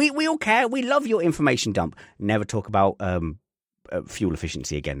 We all care. We love your information dump. Never talk about fuel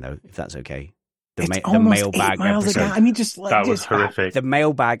efficiency again, though, if that's okay. The mailbag episode. I mean, that was horrific. The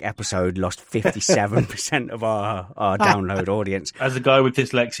mailbag episode lost 57% of our download audience. As a guy with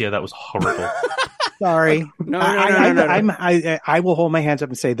dyslexia, that was horrible. Sorry. No. I will hold my hands up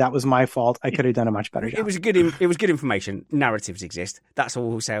and say that was my fault. I could have done a much better job. It was good information. Narratives exist. That's all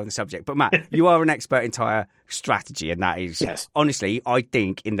we'll say on the subject. But Matt, you are an expert in tyre strategy, and that is, honestly, I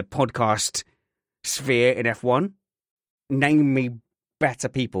think in the podcast sphere in F1, name me better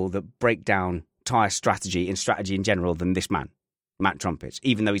people that break down tyre strategy and strategy in general than this man, Matt Trumpets.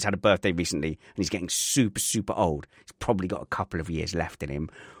 Even though he's had a birthday recently and he's getting super, super old, he's probably got a couple of years left in him.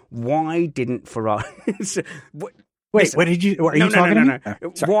 Why didn't Ferrari... Wait, what did you... Are you talking to me?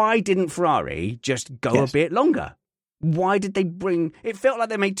 Why didn't Ferrari just go a bit longer? Why did they bring... It felt like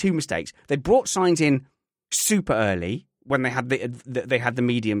they made two mistakes. They brought Sainz in super early when they had the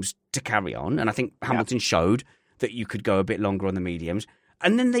mediums to carry on, and I think Hamilton showed that you could go a bit longer on the mediums.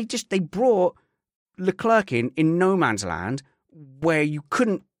 And then they brought Leclerc in no man's land where you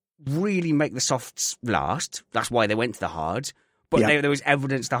couldn't really make the softs last. That's why they went to the hards. But there was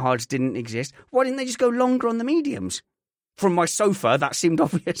evidence the hards didn't exist. Why didn't they just go longer on the mediums? From my sofa, that seemed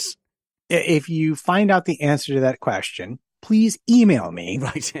obvious. If you find out the answer to that question, please email me.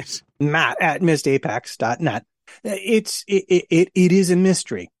 Right, yes. Matt@missedapex.net. It is a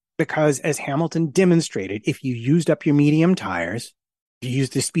mystery because, as Hamilton demonstrated, if you used up your medium tires, you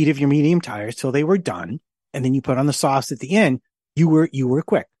used the speed of your medium tires till they were done, and then you put on the softs at the end, you were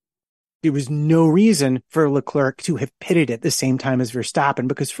quick. There was no reason for Leclerc to have pitted at the same time as Verstappen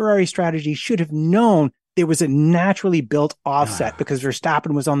because Ferrari strategy should have known there was a naturally built offset because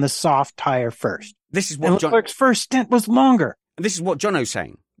Verstappen was on the soft tire first. This is what Leclerc's first stint was longer. This is what Jono's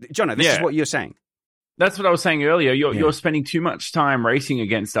saying. Jono, this is what you're saying. That's what I was saying earlier. You're spending too much time racing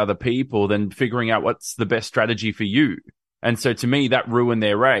against other people than figuring out what's the best strategy for you. And so to me, that ruined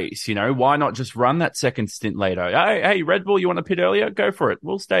their race. You know, why not just run that second stint later? Hey, Red Bull, you want to pit earlier? Go for it.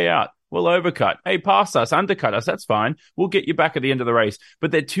 We'll stay out. We'll overcut. Hey, pass us, undercut us. That's fine. We'll get you back at the end of the race.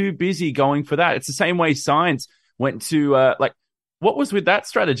 But they're too busy going for that. It's the same way Sainz went to, what was with that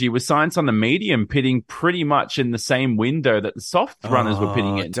strategy? Was Sainz on the medium pitting pretty much in the same window that the soft runners were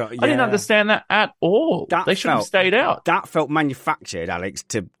pitting in? I didn't understand that at all. They should have stayed out. That felt manufactured, Alex,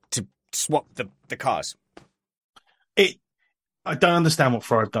 to swap the cars. I don't understand what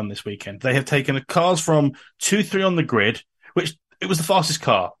Ferrari have done this weekend. They have taken the cars from 2-3 on the grid, which it was the fastest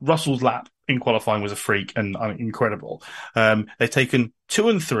car. Russell's lap in qualifying was a freak and incredible. They've taken 2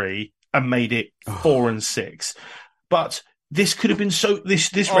 and 3 and made it 4 and 6. But this could have been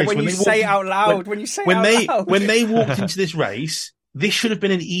this race. When you say it out loud, when they walked into this race, this should have been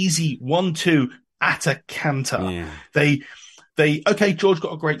an easy 1-2 at a canter. Yeah. George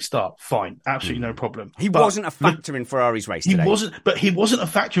got a great start. Fine. Absolutely no problem. He wasn't a factor in Ferrari's race today. He wasn't a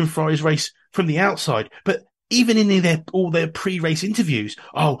factor in Ferrari's race from the outside. But even in all their pre-race interviews,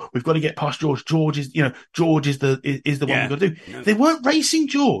 we've got to get past George. George is the one we've got to do. No. They weren't racing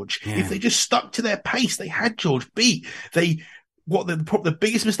George. Yeah. If they just stuck to their pace, they had George beat. The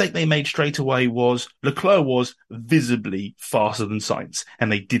biggest mistake they made straight away was Leclerc was visibly faster than Sainz,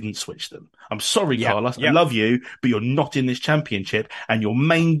 and they didn't switch them. I'm sorry, Carlos. I love you, but you're not in this championship, and your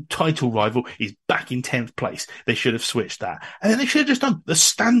main title rival is back in 10th place. They should have switched that. And then they should have just done the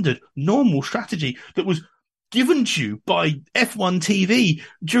standard, normal strategy that was given to you by F1 TV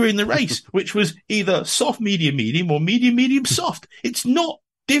during the race, which was either soft, medium, medium, or medium, medium, soft. It's not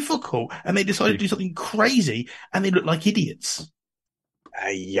difficult, and they decided to do something crazy, and they looked like idiots.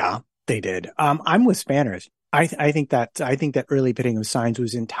 Yeah, they did. I'm with Spanners. I think that early pitting of Sainz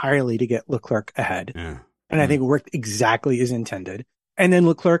was entirely to get Leclerc ahead. Yeah. And I think it worked exactly as intended. And then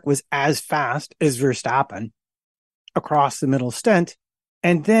Leclerc was as fast as Verstappen across the middle stint.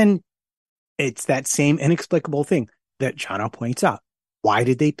 And then it's that same inexplicable thing that Jono points out. Why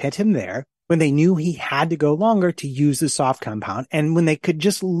did they pit him there when they knew he had to go longer to use the soft compound? And when they could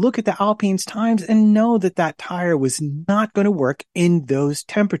just look at the Alpine's times and know that that tire was not going to work in those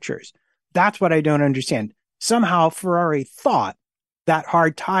temperatures. That's what I don't understand. Somehow Ferrari thought that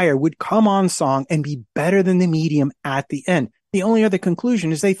hard tire would come on song and be better than the medium at the end. The only other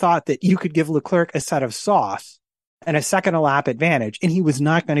conclusion is they thought that you could give Leclerc a set of sauce and a second a lap advantage, and he was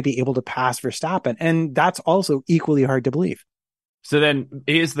not going to be able to pass Verstappen. And that's also equally hard to believe. So then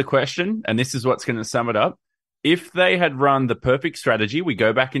here's the question, and this is what's going to sum it up. If they had run the perfect strategy, we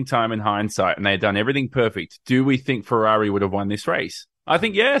go back in time in hindsight, and they had done everything perfect, do we think Ferrari would have won this race? I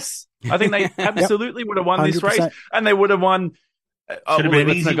think yes. I think they absolutely would have won this 100%. race, and they would have won. Should have been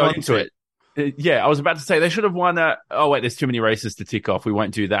an easy go one into it. Yeah, I was about to say they should have won. There's too many races to tick off. We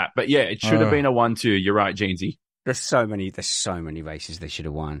won't do that. But yeah, it should have been a 1-2. You're right, Jeansy. There's so many races they should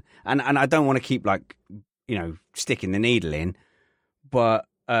have won, and I don't want to keep sticking the needle in, but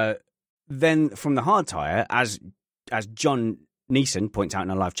then from the hard tire, as John Neeson points out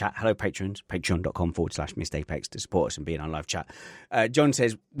in our live chat, hello patrons, patreon.com/missedapex to support us and be in our live chat. John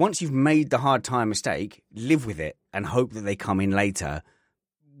says, once you've made the hard tire mistake, live with it and hope that they come in later.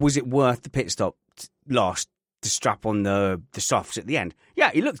 Was it worth the pit stop last to strap on the softs at the end?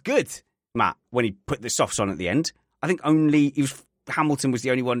 Yeah, he looked good, Matt, when he put the softs on at the end. I think Hamilton was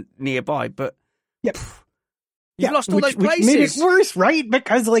the only one nearby, but yep. You lost all those places. Which made it worse, right?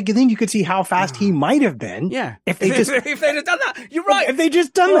 Because then you could see how fast he might have been. Yeah. If they'd have done that. You're right. If they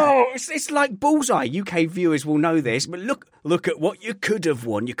just done that. It's like bullseye. UK viewers will know this, but look at what you could have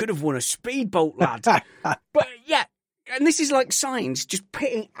won. You could have won a speedboat, lad. But yeah. And this is like Sainz just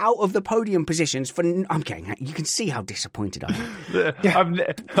pitting out of the podium positions you can see how disappointed I am.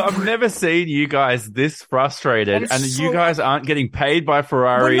 Yeah. I've never seen you guys this frustrated, you guys aren't getting paid by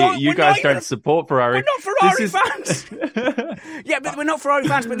Ferrari. You guys don't support Ferrari. We're not Ferrari fans. Yeah, but we're not Ferrari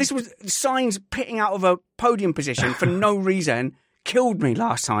fans. But this was Sainz pitting out of a podium position for no reason. Killed me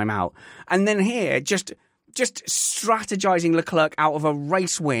last time out, and then here just strategizing Leclerc out of a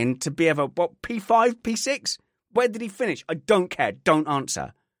race win to be of a P5, P6. Where did he finish? I don't care. Don't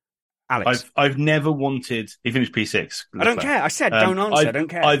answer. Alex. I've never wanted... He finished P6. I don't care. I said don't answer. I don't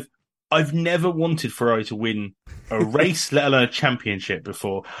care. I've never wanted Ferrari to win a race, let alone a championship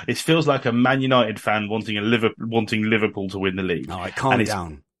before. It feels like a Man United fan wanting Liverpool to win the league. All right, calm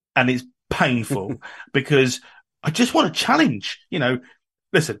down. And it's painful because I just want to challenge.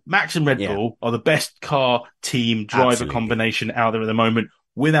 Listen, Max and Red Bull are the best car, team, driver combination out there at the moment,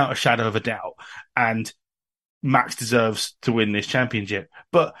 without a shadow of a doubt. And Max deserves to win this championship,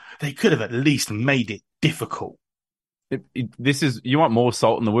 but they could have at least made it difficult. You want more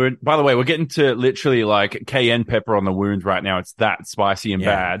salt in the wound? By the way, we're getting to literally like cayenne pepper on the wound right now. It's that spicy and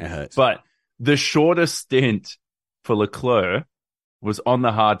bad. It hurts. But the shortest stint for Leclerc was on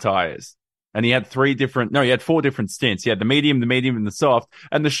the hard tires. And he had 4 different stints. He had the medium, and the soft.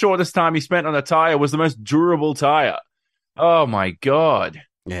 And the shortest time he spent on a tire was the most durable tire. Oh my God.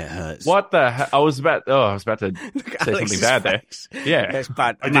 Yeah, it hurts. What the hell? I was about to say something bad there. Yeah. It's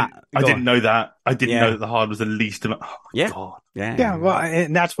bad. I didn't know that. I didn't know that the hard was the least amount. Oh, God. Yeah. Well,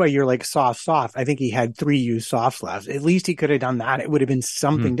 and that's why you're like soft. I think he had 3 used softs left. At least he could have done that. It would have been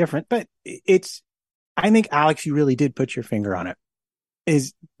something different. But I think, Alex, you really did put your finger on it.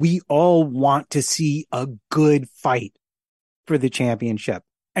 Is we all want to see a good fight for the championship.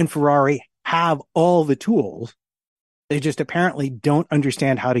 And Ferrari have all the tools. They just apparently don't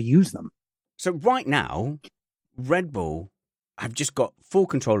understand how to use them. So right now, Red Bull have just got full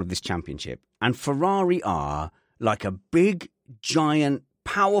control of this championship, and Ferrari are like a big, giant,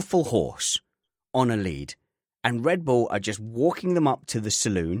 powerful horse on a lead. And Red Bull are just walking them up to the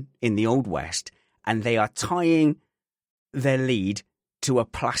saloon in the Old West, and they are tying their lead to a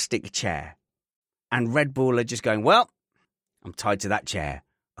plastic chair. And Red Bull are just going, well, I'm tied to that chair.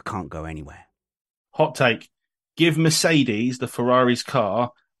 I can't go anywhere. Hot take. Give Mercedes the Ferrari's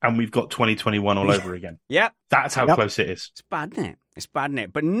car, and we've got 2021 all over again. Yep. That's how close it is. It's bad, isn't it? It's bad, isn't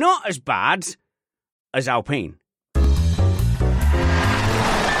it? But not as bad as Alpine.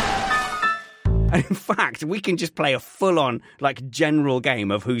 And in fact, we can just play a full-on, general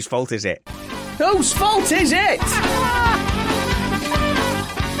game of whose fault is it? Whose fault is it?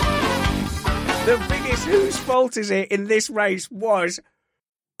 The biggest whose fault is it in this race was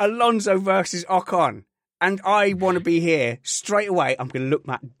Alonso versus Ocon. And I want to be here straight away. I'm going to look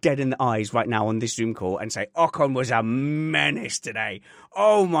Matt dead in the eyes right now on this Zoom call and say, Ocon was a menace today.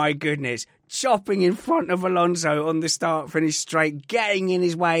 Oh my goodness. Chopping in front of Alonso on the start-finish straight, getting in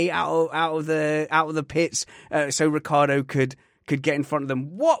his way out of the pits so Ricciardo could get in front of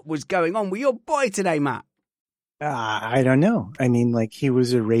them. What was going on with your boy today, Matt? I don't know. I mean, like, he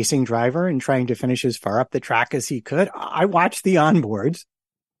was a racing driver and trying to finish as far up the track as he could. I watched the onboards.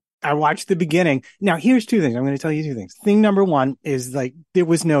 I watched the beginning. Now, here's two things. I'm going to tell you two things. Thing number one is, like, there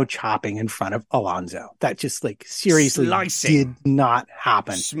was no chopping in front of Alonso. That just, like, seriously did not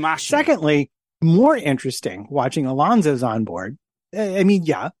happen. Smashing. Secondly, more interesting, watching Alonso's onboard. I mean,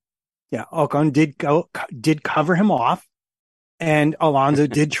 yeah, Ocon did cover him off, and Alonso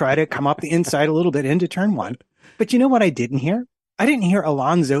did try to come up the inside a little bit into turn one. But you know what I didn't hear? I didn't hear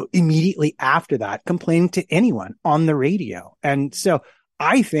Alonso immediately after that complaining to anyone on the radio. And so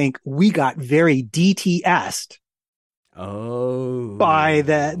I think we got very DTS'd by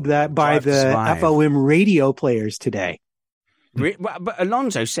the FOM radio players today. But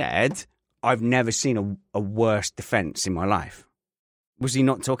Alonso said, I've never seen a worse defense in my life. Was he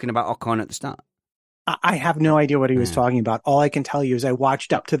not talking about Ocon at the start? I have no idea what he was talking about. All I can tell you is I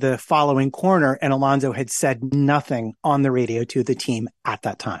watched up to the following corner and Alonso had said nothing on the radio to the team at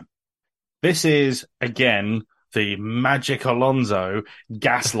that time. This is, again, the magic Alonso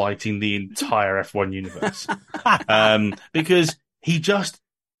gaslighting the entire F1 universe. Because he just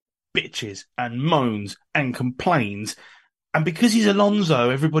bitches and moans and complains. And because he's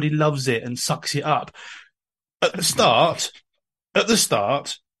Alonso, everybody loves it and sucks it up. At the start,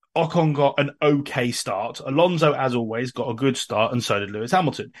 Ocon got an okay start. Alonso, as always, got a good start, and so did Lewis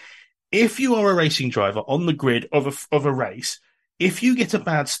Hamilton. If you are a racing driver on the grid of a race, if you get a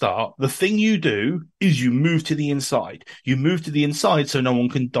bad start, the thing you do is you move to the inside. You move to the inside so no one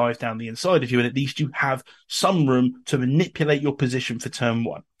can dive down the inside of you, and at least you have some room to manipulate your position for turn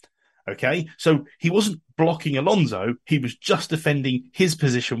one. Okay, so he wasn't blocking Alonso. He was just defending his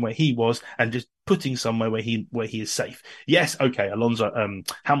position where he was and just putting somewhere where he is safe. Yes, okay,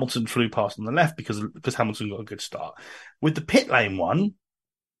 Hamilton flew past on the left because Hamilton got a good start. With the pit lane one,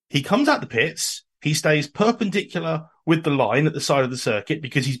 he comes out the pits. He stays perpendicular with the line at the side of the circuit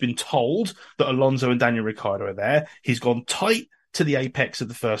because he's been told that Alonso and Daniel Ricciardo are there. He's gone tight to the apex of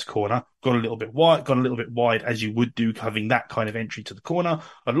the first corner, gone a little bit wide as you would do having that kind of entry to the corner.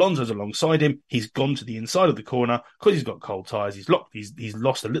 Alonso's alongside him. He's gone to the inside of the corner because he's got cold tyres. He's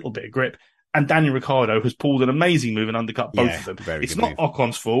lost a little bit of grip. And Daniel Ricciardo has pulled an amazing move and undercut both of them. It's not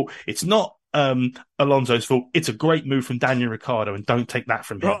Ocon's fault. It's not Alonso's fault. It's a great move from Daniel Ricciardo, and don't take that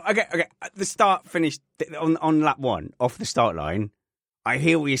from him. Well, okay. The start finished on lap one, off the start line. I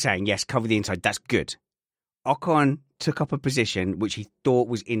hear what you're saying. Yes, cover the inside. That's good. Ocon took up a position which he thought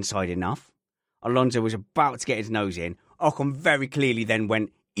was inside enough. Alonso was about to get his nose in. Ocon very clearly then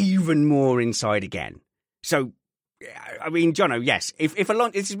went even more inside again. So, I mean, Jono, yes. If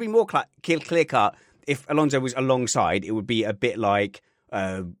Alonso, this has been more clear cut. If Alonso was alongside, it would be a bit like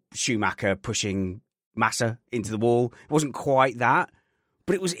Schumacher pushing Massa into the wall. It wasn't quite that,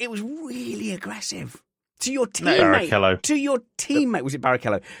 but it was really aggressive to your teammate. Barrichello. To your teammate, was it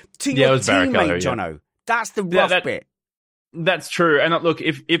Barrichello? To your teammate, Jono. That's the rough bit. That's true. And look,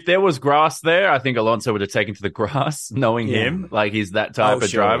 if there was grass there, I think Alonso would have taken to the grass, knowing him. Like, he's that type of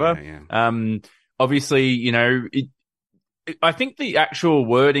driver. Yeah. Obviously, you know, I think the actual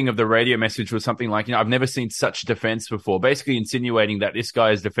wording of the radio message was something like, you know, I've never seen such defense before, basically insinuating that this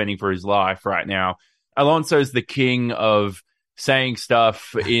guy is defending for his life right now. Alonso's the king of saying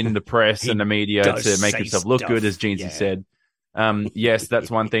stuff in the press and the media to make himself look good, as Jeansy said. Yes, that's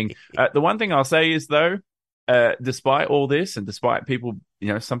one thing. The one thing I'll say is, though, despite all this and despite people, you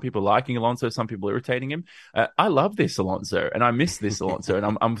know, some people liking Alonso, some people irritating him, I love this Alonso and I miss this Alonso,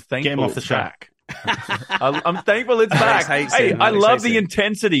 and I'm thankful it's back. I'm thankful it's back. Hey, I love the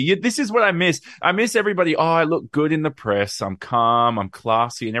intensity. This is what I miss. I miss everybody. Oh, I look good in the press. I'm calm. I'm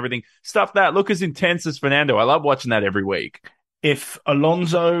classy and everything. Stuff that look as intense as Fernando. I love watching that every week. If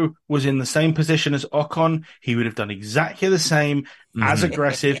Alonso was in the same position as Ocon, he would have done exactly the same, as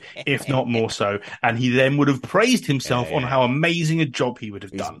aggressive, if not more so. And he then would have praised himself on how amazing a job he would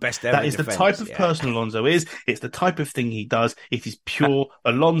have done. That is the type of person Alonso is. It's the type of thing he does. It is pure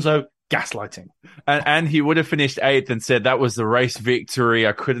Alonso gaslighting. And he would have finished 8th and said, that was the race victory.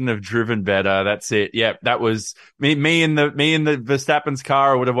 I couldn't have driven better. That's it. Yep, that was me in the Verstappen's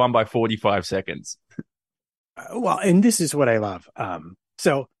car would have won by 45 seconds. Well, and this is what I love.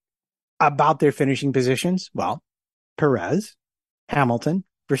 So about their finishing positions, well, Perez, Hamilton,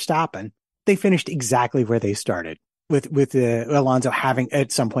 Verstappen, they finished exactly where they started. with Alonso having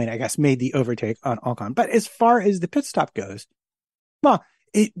at some point, I guess, made the overtake on Ocon. But as far as the pit stop goes, well,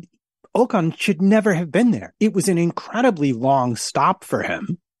 Ocon should never have been there. It was an incredibly long stop for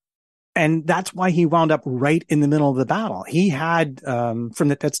him. And that's why he wound up right in the middle of the battle. He had, from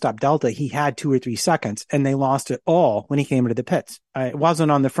the pit stop delta, he had 2 or 3 seconds, and they lost it all when he came into the pits. It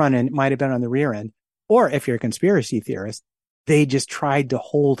wasn't on the front end. It might have been on the rear end. Or if you're a conspiracy theorist, they just tried to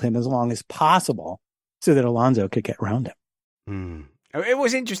hold him as long as possible so that Alonso could get around him. It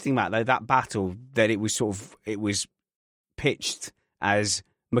was interesting, Matt, though, that battle, that it was pitched as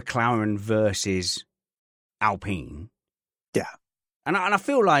McLaren versus Alpine. Yeah. And I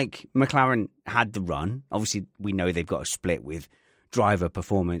feel like McLaren had the run. Obviously, we know they've got a split with driver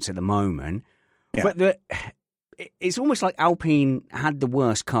performance at the moment. Yeah. But it's almost like Alpine had the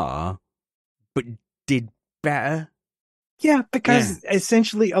worst car, but did better. Yeah, because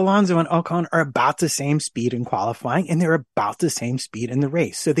essentially Alonso and Ocon are about the same speed in qualifying, and they're about the same speed in the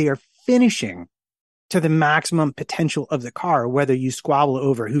race. So they are finishing to the maximum potential of the car, whether you squabble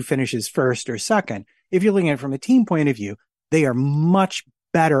over who finishes first or second. If you're looking at it from a team point of view, they are much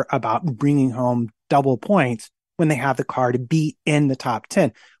better about bringing home double points when they have the car to be in the top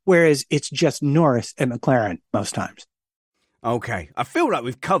 10, whereas it's just Norris and McLaren most times. Okay. I feel like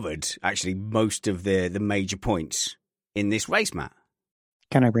we've covered, actually, most of the major points in this race, Matt.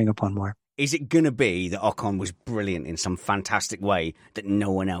 Can I bring up one more? Is it going to be that Ocon was brilliant in some fantastic way that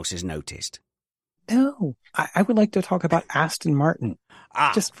no one else has noticed? No. I would like to talk about Aston Martin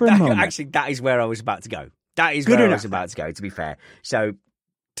just for a moment. Actually, that is where I was about to go. That is where I was about to go, to be fair. So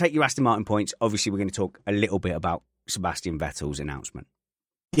take your Aston Martin points. Obviously, we're going to talk a little bit about Sebastian Vettel's announcement.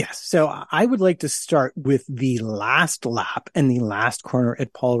 Yes. So I would like to start with the last lap and the last corner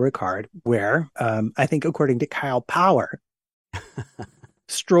at Paul Ricard, where I think, according to Kyle Power,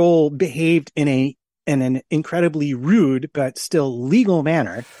 Stroll behaved in an incredibly rude but still legal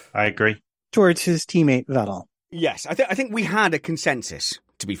manner. I agree. Towards his teammate Vettel. Yes. I think we had a consensus,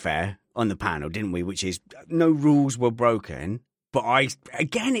 to be fair, on the panel, didn't we? Which is no rules were broken. But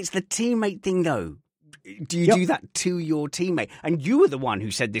again, it's the teammate thing, though. Do you do that to your teammate? And you were the one who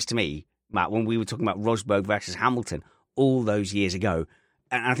said this to me, Matt, when we were talking about Rosberg versus Hamilton all those years ago.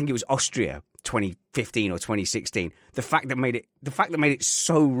 And I think it was Austria 2015 or 2016. The fact that made it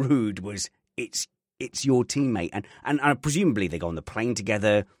so rude was it's your teammate. And presumably they go on the plane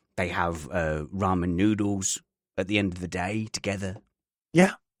together. They have ramen noodles at the end of the day together.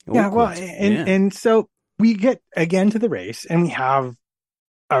 Yeah. Yeah, well, and so we get again to the race, and we have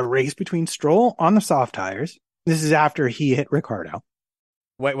a race between Stroll on the soft tires. This is after he hit Ricciardo.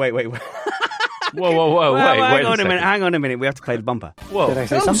 Wait. Whoa, wait hang on a minute. We have to play the bumper. Whoa. Did I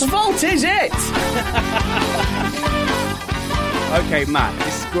say something? Whose fault is it? Okay, Matt,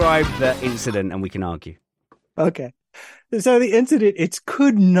 describe the incident and we can argue. Okay. So the incident, it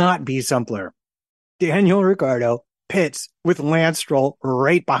could not be simpler. Daniel Ricciardo pits with Lance Stroll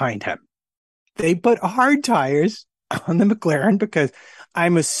right behind him. They put hard tires on the McLaren because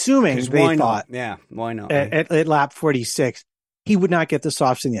I'm assuming they thought, why not? At lap 46, he would not get the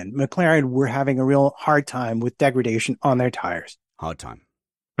softs in the end. McLaren were having a real hard time with degradation on their tires. Hard time.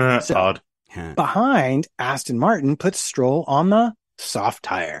 Hard. Behind, Aston Martin puts Stroll on the soft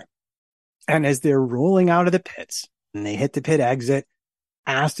tire. And as they're rolling out of the pits and they hit the pit exit,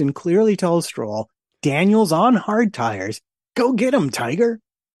 Aston clearly tells Stroll, Daniel's on hard tires. Go get him, Tiger.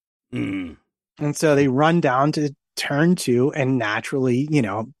 Mm. And so they run down to turn 2, and naturally,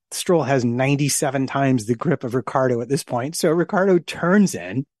 Stroll has 97 times the grip of Ricciardo at this point. So Ricciardo turns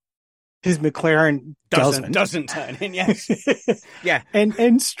in. His McLaren doesn't turn in, yes. Yeah.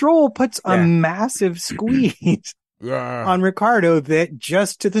 And Stroll puts a massive squeeze on Ricciardo that,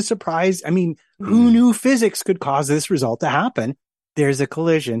 just to the surprise, who knew physics could cause this result to happen? There's a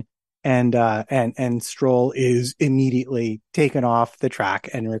collision. And Stroll is immediately taken off the track,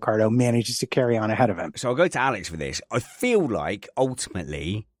 and Ricciardo manages to carry on ahead of him. So I'll go to Alex for this. I feel like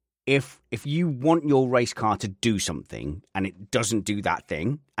ultimately, if you want your race car to do something and it doesn't do that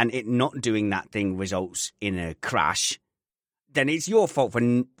thing, and it not doing that thing results in a crash, then it's your fault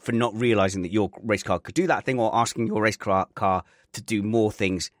for not realizing that your race car could do that thing, or asking your race car to do more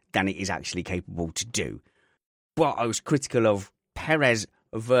things than it is actually capable to do. But I was critical of Perez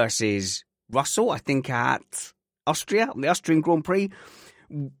versus Russell, I think, at Austria, the Austrian Grand Prix,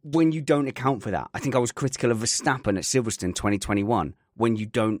 when you don't account for that. I think I was critical of Verstappen at Silverstone 2021, when you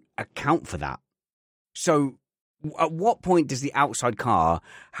don't account for that. So at what point does the outside car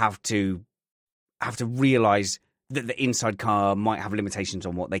have to realise that the inside car might have limitations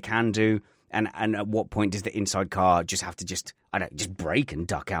on what they can do? And at what point does the inside car just have to just brake and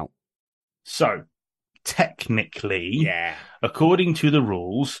duck out? So technically, according to the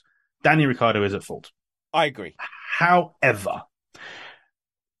rules, Danny Ricciardo is at fault. I agree. However,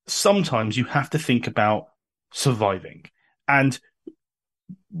 sometimes you have to think about surviving. And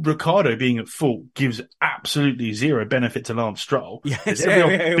Ricciardo being at fault gives absolutely zero benefit to Lance Stroll. Because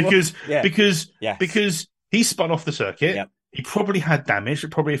he spun off the circuit. Yep. He probably had damage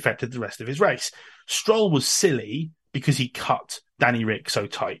that probably affected the rest of his race. Stroll was silly because he cut Danny Rick so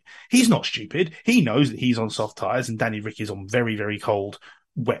tight. He's not stupid. He knows that he's on soft tyres and Danny Rick is on very, very cold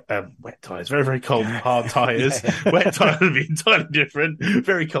wet tyres, very, very cold, hard tyres. Wet tyres would be entirely different.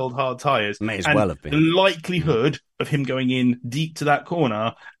 Very cold, hard tyres. May as well have been. The likelihood of him going in deep to that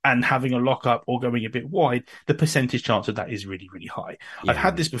corner and having a lock-up or going a bit wide, the percentage chance of that is really, really high. I've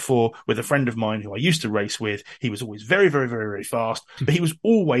had this before with a friend of mine who I used to race with. He was always very, very, very, very fast, but he was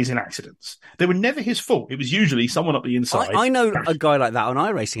always in accidents. They were never his fault. It was usually someone up the inside. I know a guy like that on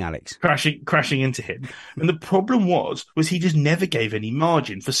iRacing, Alex. Crashing into him. And the problem was he just never gave any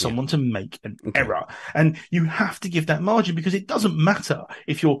margin for someone to make an error. And you have to give that margin because it doesn't matter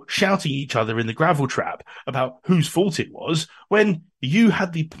if you're shouting at each other in the gravel trap about whose fault it was when you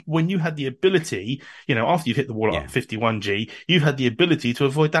had the ability, after you've hit the wall at 51G, you've had the ability to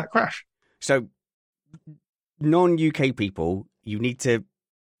avoid that crash. So non-UK people, you need to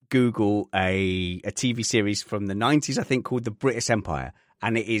Google a TV series from the 90s, I think, called The British Empire.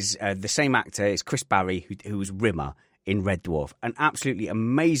 And it is the same actor, it's Chris Barry, who was Rimmer in Red Dwarf. An absolutely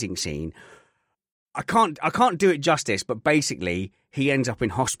amazing scene. I can't do it justice, but basically he ends up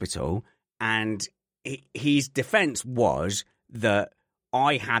in hospital and his defense was that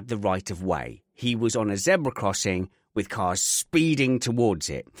I had the right of way. He was on a zebra crossing with cars speeding towards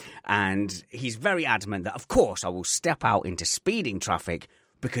it. And he's very adamant that, of course, I will step out into speeding traffic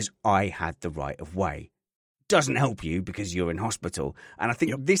because I had the right of way. Doesn't help you because you're in hospital. And I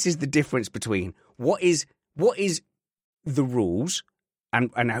think this is the difference between what is the rules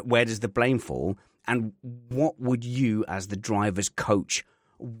and where does the blame fall, and what would you as the driver's coach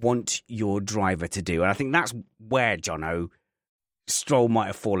want your driver to do. And I think that's where, Jono, Stroll might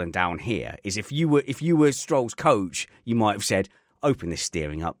have fallen down here, is if you were Stroll's coach, you might have said, open this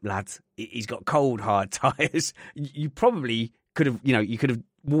steering up, lads. He's got cold, hard tyres. You probably could have, you could have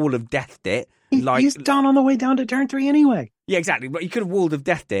wall of deathed it. He's done on the way down to turn 3 anyway. Yeah, exactly. But you could have walled of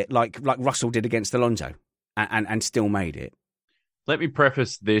deathed it like Russell did against Alonso and still made it. Let me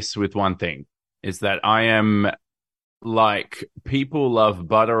preface this with one thing, is that I am like, people love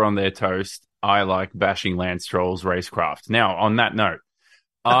butter on their toast. I like bashing Lance Stroll's racecraft. Now, on that note,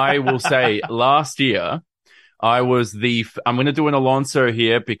 I will say last year, I'm going to do an Alonso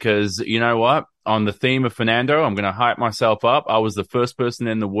here because, you know what? On the theme of Fernando, I'm going to hype myself up. I was the first person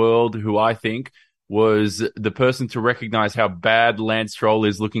in the world who I think was the person to recognize how bad Lance Stroll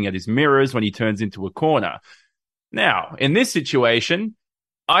is looking at his mirrors when he turns into a corner. Now, in this situation,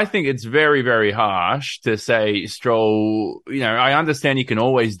 I think it's very, very harsh to say Stroll, I understand you can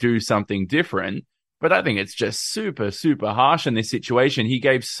always do something different, but I think it's just super, super harsh in this situation. He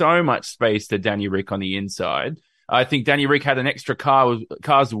gave so much space to Danny Rick on the inside. I think Danny Rick had an extra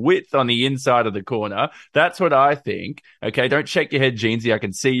car's width on the inside of the corner. That's what I think. Okay, don't shake your head, Jeansy. I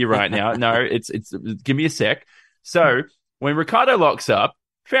can see you right now. No, it's give me a sec. So when Ricciardo locks up,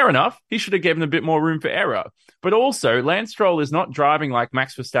 fair enough. He should have given a bit more room for error. But also, Lance Stroll is not driving like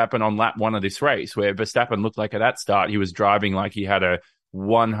Max Verstappen on lap 1 of this race, where Verstappen looked like at that start, he was driving like he had a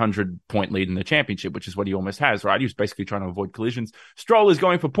 100-point lead in the championship, which is what he almost has, right? He was basically trying to avoid collisions. Stroll is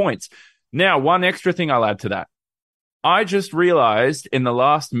going for points. Now, one extra thing I'll add to that. I just realized in the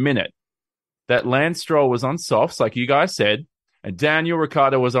last minute that Lance Stroll was on softs, like you guys said, and Daniel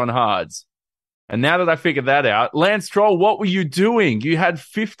Ricciardo was on hards. And now that I figured that out, Lance Stroll, what were you doing? You had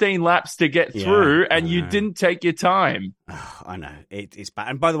 15 laps to get through, and you didn't take your time. Oh, I know. It's bad.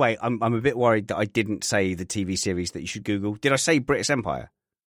 And by the way, I'm a bit worried that I didn't say the TV series that you should Google. Did I say British Empire?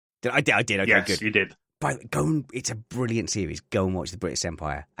 I did. Okay, yes, good. You did. It's a brilliant series. Go and watch the British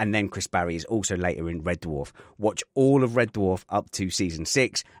Empire. And then Chris Barry is also later in Red Dwarf. Watch all of Red Dwarf up to season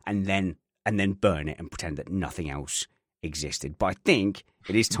 6, and then burn it and pretend that nothing else existed. But I think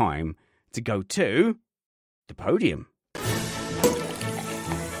it is time to go to the podium.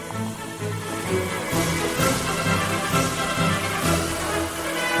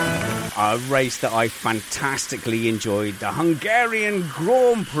 A race that I fantastically enjoyed. The Hungarian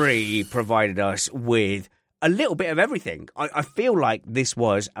Grand Prix provided us with a little bit of everything. I feel like this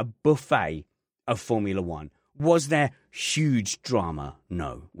was a buffet of Formula One. Was there huge drama?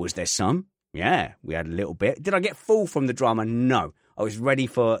 No. Was there some? Yeah, we had a little bit. Did I get full from the drama? No. I was ready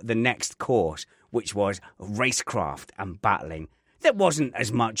for the next course, which was racecraft and battling. There wasn't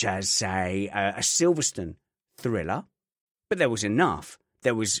as much as, say, a Silverstone thriller, but there was enough.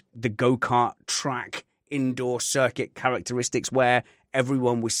 There was the go-kart track indoor circuit characteristics where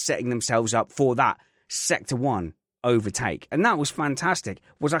everyone was setting themselves up for that Sector 1 overtake. And that was fantastic.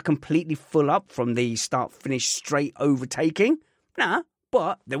 Was I completely full up from the start-finish straight overtaking? Nah,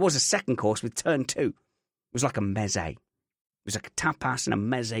 but there was a second course with turn 2. It was like a meze. It was like a tapas and a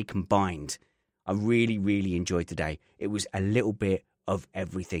meze combined. I really, really enjoyed today. It was a little bit of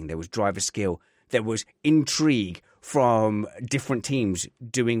everything. There was driver skill. There was intrigue from different teams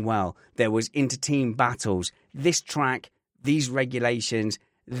doing well. There was inter-team battles. This track, these regulations,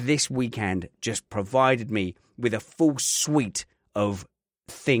 this weekend just provided me with a full suite of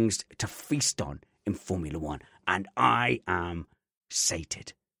things to feast on in Formula One. And I am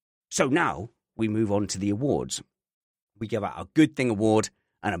sated. So now we move on to the awards. We give out a good thing award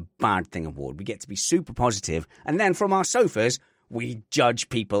and a bad thing award. We get to be super positive. And then from our sofas, we judge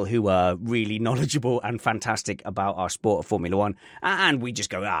people who are really knowledgeable and fantastic about our sport of Formula One. And we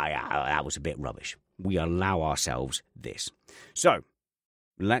just go, yeah, that was a bit rubbish. We allow ourselves this. So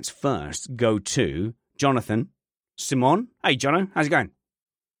let's first go to Jonathan Simon. Hey, Jono, how's it going?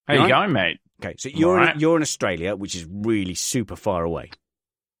 How you going, mate? Okay, so you're in Australia, which is really super far away.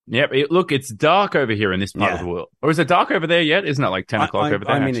 Yep. Look, it's dark over here in this part of the world. Or is it dark over there yet? Isn't it like 10 o'clock over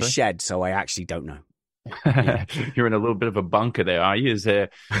there? I'm in a shed, so I actually don't know. Yeah. You're in a little bit of a bunker there, are you?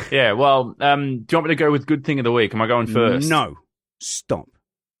 Yeah, well, do you want me to go with good thing of the week? Am I going first? No. Stop.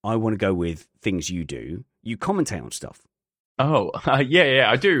 I want to go with things you do. You commentate on stuff. Oh, yeah,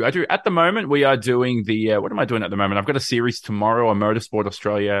 I do. At the moment, we are doing what am I doing at the moment? I've got a series tomorrow on Motorsport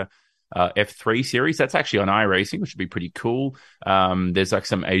Australia F3 series. That's actually on iRacing, which would be pretty cool. There's like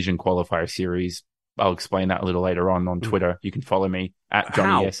some Asian qualifier series. I'll explain that a little later on Twitter. You can follow me at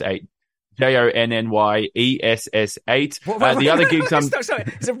Johnny S8. JONNYESS8. The other gigs Sorry.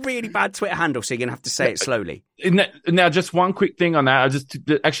 It's a really bad Twitter handle, so you're going to have to say it slowly. Now, just one quick thing on that.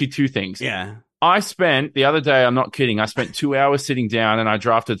 Actually, two things. Yeah. I spent, the other day, I'm not kidding, I spent 2 hours sitting down and I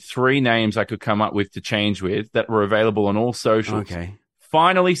drafted 3 names I could come up with to change with that were available on all socials. Okay.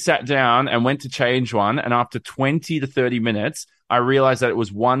 Finally sat down and went to change one. And after 20 to 30 minutes, I realized that it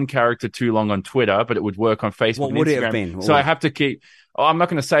was one character too long on Twitter, but it would work on Facebook and Instagram. What would it have been? So I have to keep... Oh, I'm not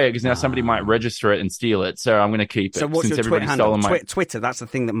going to say it because now somebody might register it and steal it. So I'm going to keep it. So what's since your Twitter handle? Twitter, that's the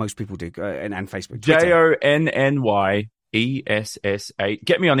thing that most people do, and Facebook. JONNYESS8.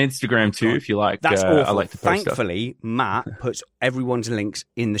 Get me on Instagram too if you like. That's awful. I like to post Thankfully, Matt puts everyone's links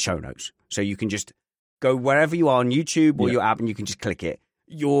in the show notes. So you can just go wherever you are on YouTube or your app and you can just click it.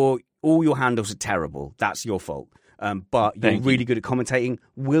 All your handles are terrible. That's your fault. But you're really good at commentating.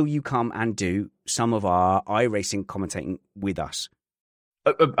 Will you come and do some of our iRacing commentating with us?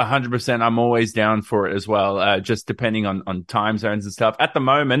 100%. I'm always down for it as well, just depending on time zones and stuff. At the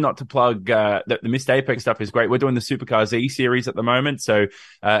moment, not to plug, the Missed Apex stuff is great. We're doing the Supercars E series at the moment. So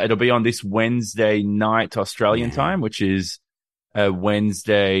it'll be on this Wednesday night Australian time, which is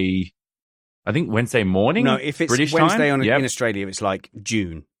Wednesday, I think Wednesday morning. No, if it's British Wednesday time. in Australia, it's like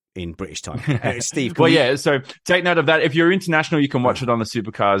June in British time. Steve, so take note of that. If you're international, you can watch it on the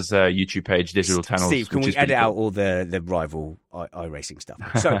Supercars YouTube page, digital channels. Steve, can we edit out all the rival iRacing stuff?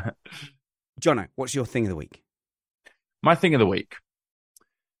 So, Jono, what's your thing of the week? My thing of the week.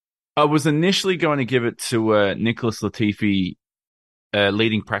 I was initially going to give it to Nicholas Latifi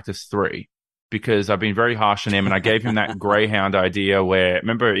leading practice 3 because I've been very harsh on him and I gave him that Greyhound idea where,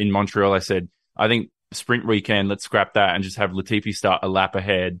 remember in Montreal, I said, I think sprint weekend, let's scrap that and just have Latifi start a lap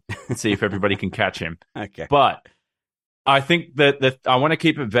ahead and see if everybody can catch him. Okay. But I think that I want to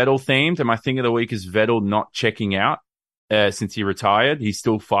keep it Vettel themed, and my thing of the week is Vettel not checking out since he retired. He's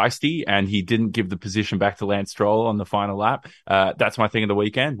still feisty, and he didn't give the position back to Lance Stroll on the final lap. That's my thing of the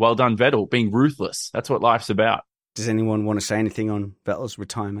weekend. Well done, Vettel, being ruthless. That's what life's about. Does anyone want to say anything on Vettel's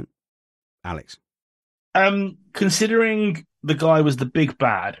retirement? Alex? Considering the guy was the big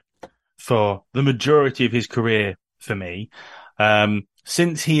bad for the majority of his career for me,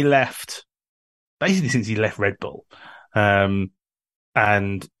 since he left Red Bull,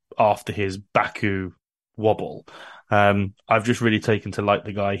 and after his Baku wobble, I've just really taken to like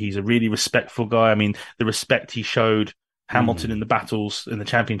the guy. He's a really respectful guy. I mean, the respect he showed Hamilton in the battles, in the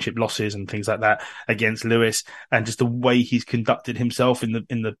championship losses and things like that against Lewis, and just the way he's conducted himself in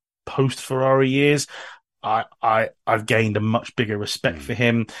the post Ferrari years, I've gained a much bigger respect for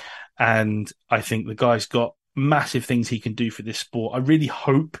him. And I think the guy's got massive things he can do for this sport. I really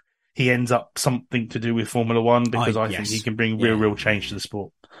hope he ends up something to do with Formula One because I think he can bring real change to the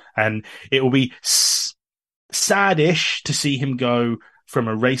sport. And it will be sad-ish to see him go from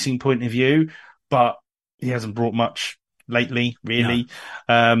a racing point of view, but he hasn't brought much lately, really.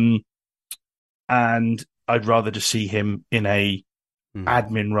 And I'd rather just see him in a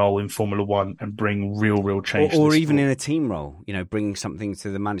admin role in Formula One and bring real change. Or even in a team role, bringing something to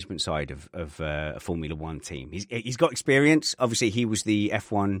the management side of a Formula One team. He's got experience. Obviously, he was the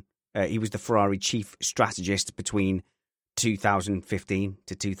F1, he was the Ferrari chief strategist between 2015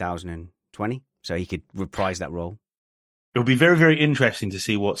 to 2020. So he could reprise that role. It would be very, very interesting to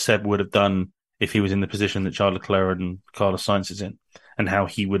see what Seb would have done if he was in the position that Charles Leclerc and Carlos Sainz is in, and how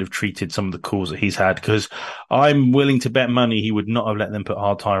he would have treated some of the calls that he's had. Because I'm willing to bet money he would not have let them put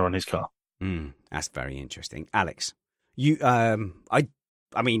hard tyre on his car. That's very interesting. Alex, you, I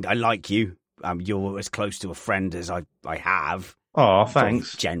mean, I like you. You're as close to a friend as I have. Oh,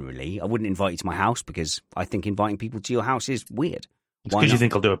 thanks. Generally, I wouldn't invite you to my house because I think inviting people to your house is weird. It's because you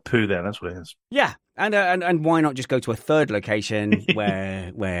think I'll do a poo there. That's what it is. Yeah, and why not just go to a third location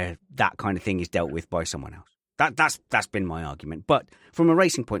where that kind of thing is dealt with by someone else? That's been my argument. But from a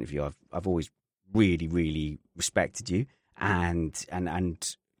racing point of view, I've always really, really respected you, and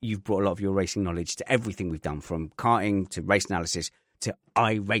you've brought a lot of your racing knowledge to everything we've done, from karting to race analysis to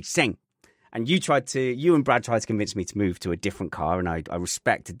iRacing. And you and Brad tried to convince me to move to a different car, and I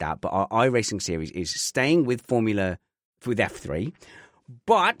respected that. But our iRacing series is staying with F3,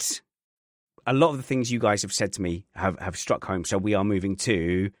 but a lot of the things you guys have said to me have struck home. So we are moving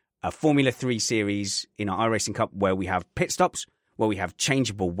to a Formula 3 series in our iRacing Cup where we have pit stops, where we have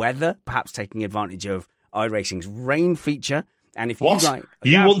changeable weather, perhaps taking advantage of iRacing's rain feature. And if what?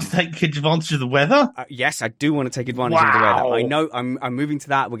 You want to take advantage of the weather? Yes, I do want to take advantage of the weather. I know I'm moving to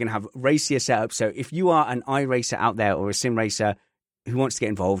that. We're going to have racier setup. So if you are an iRacer out there or a sim racer who wants to get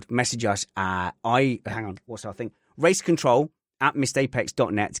involved, message us at what's our thing?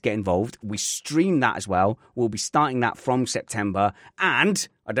 racecontrol@missedapex.net to get involved. We stream that as well. We'll be starting that from September. And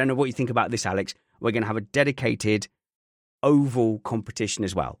I don't know what you think about this, Alex. We're going to have a dedicated oval competition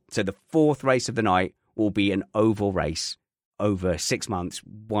as well. So the fourth race of the night will be an oval race over 6 months,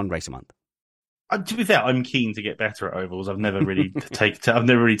 one race a month. To be fair, I'm keen to get better at ovals. I've never really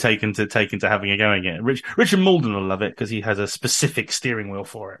taken to having a go at it. Richard Malden will love it because he has a specific steering wheel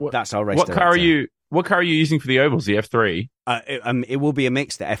for it. That's our race. What car are you using for the ovals? The F3? It will be a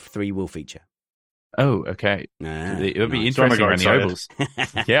mix. The F3 will feature. Oh, okay. It would be interesting around the ovals.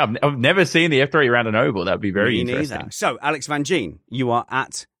 Yeah, I've never seen the F3 around an oval. That would be very interesting. Neither. So, Alex Van Gene, you are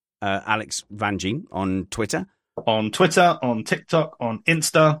at Alex Van Gene on Twitter. On Twitter, on TikTok, on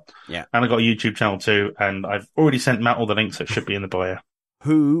Insta. Yeah. And I've got a YouTube channel too. And I've already sent Matt all the links, so it should be in the bio.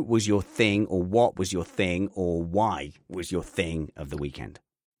 Who was your thing, or what was your thing, or why was your thing of the weekend?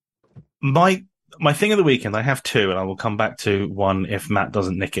 My thing of the weekend, I have two, and I will come back to one if Matt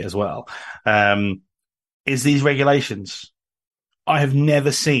doesn't nick it as well, is these regulations. I have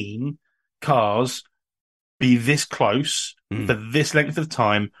never seen cars be this close for this length of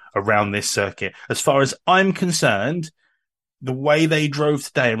time around this circuit. As far as I'm concerned, the way they drove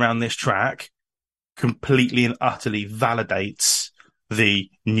today around this track completely and utterly validates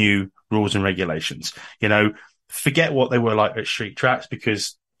the new rules and regulations. Forget what they were like at street tracks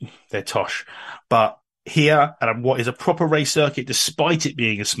because they're tosh. But here, at what is a proper race circuit, despite it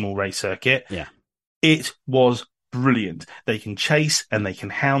being a small race circuit, it was brilliant. They can chase and they can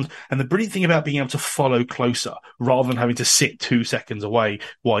hound. And the brilliant thing about being able to follow closer rather than having to sit 2 seconds away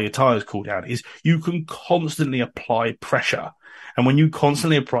while your tyres cool down is you can constantly apply pressure. And when you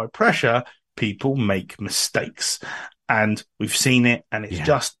constantly apply pressure, people make mistakes. And we've seen it, and it's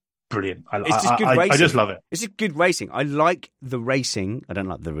just brilliant. It's just good racing. I just love it. It's just good racing. I like the racing. I don't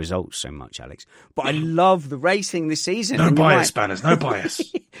like the results so much, Alex, but I love the racing this season. No bias, Spanners. No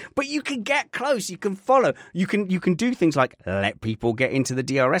bias. But you can get close. You can follow. You can do things like let people get into the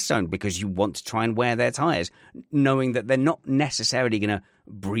DRS zone because you want to try and wear their tyres, knowing that they're not necessarily going to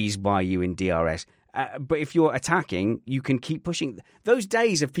breeze by you in DRS. But if you're attacking, you can keep pushing. Those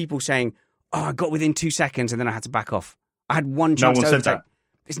days of people saying, "Oh, I got within 2 seconds and then I had to back off. I had one chance to overtake." That.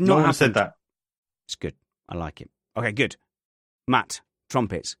 It's not no one happened. said that. It's good. I like it. Okay, good. Matt,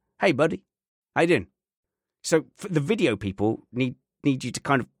 trumpets. Hey, buddy. How you doing? So for the video people need you to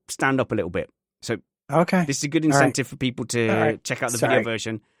kind of stand up a little bit. So this is a good incentive for people to check out the video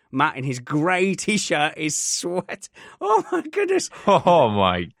version. Matt in his grey T-shirt is sweat. Oh, my goodness. Oh,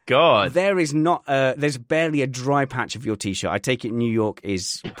 my God. There is not... there's barely a dry patch of your T-shirt. I take it New York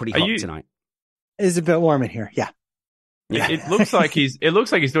is pretty hot tonight. It's a bit warm in here, yeah. It looks like he's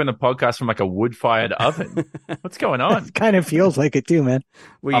doing the podcast from like a wood-fired oven. What's going on? It kind of feels like it too, man.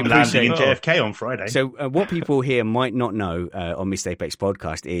 I'm landing in JFK on Friday. So what people here might not know on Missed Apex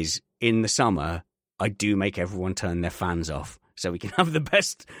podcast is in the summer, I do make everyone turn their fans off so we can have the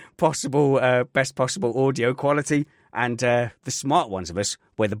best possible audio quality. And the smart ones of us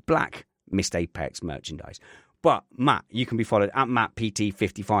wear the black Missed Apex merchandise. But Matt, you can be followed at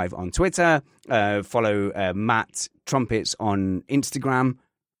MattPT55 on Twitter. Follow Matt Trumpets on Instagram.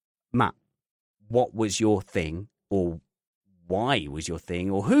 Matt, what was your thing, or why was your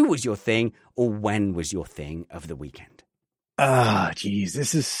thing, or who was your thing, or when was your thing of the weekend? Geez,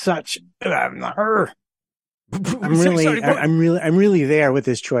 this is such. I'm really there with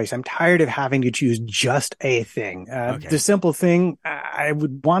this choice. I'm tired of having to choose just a thing. Okay. The simple thing, I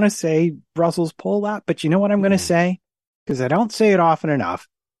would want to say Brussels pole lap, but you know what I'm going to say? Because I don't say it often enough.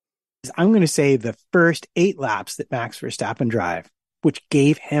 Is I'm going to say the first 8 laps that Max Verstappen drive, which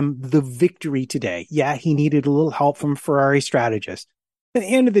gave him the victory today. Yeah, he needed a little help from Ferrari strategists. At the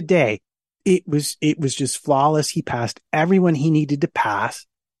end of the day, it was just flawless. He passed everyone he needed to pass.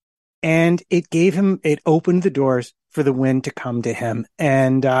 And it opened the doors for the win to come to him.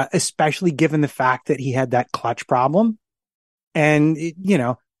 And especially given the fact that he had that clutch problem. And,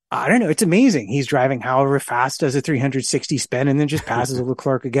 I don't know. It's amazing. He's driving however fast, does a 360 spin, and then just passes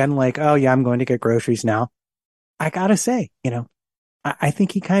Leclerc again like, oh, yeah, I'm going to get groceries now. I got to say, I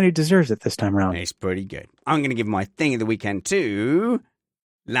think he kind of deserves it this time around. It's pretty good. I'm going to give my thing of the weekend to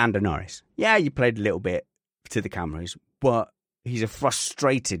Lando Norris. Yeah, you played a little bit to the cameras, but he's a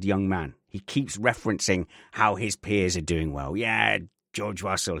frustrated young man. He keeps referencing how his peers are doing well. Yeah, George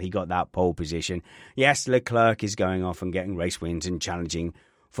Russell, he got that pole position. Yes, Leclerc is going off and getting race wins and challenging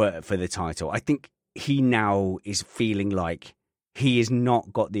for the title. I think he now is feeling like he has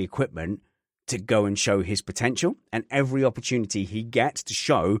not got the equipment to go and show his potential. And every opportunity he gets to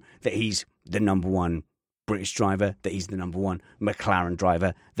show that he's the number one British driver, that he's the number one McLaren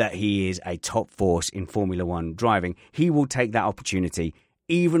driver, that he is a top force in Formula One driving, he will take that opportunity,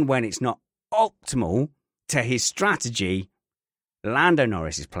 even when it's not optimal to his strategy. Lando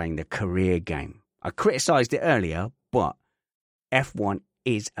Norris is playing the career game. I criticised it earlier, but F1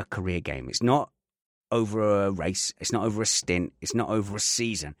 is a career game. It's not over a race. It's not over a stint. It's not over a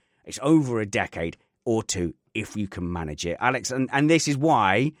season. It's over a decade or two if you can manage it. Alex, and this is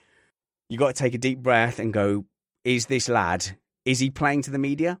why you got to take a deep breath and go, is this lad, is he playing to the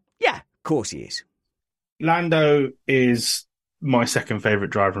media? Yeah, of course he is. Lando is my second favourite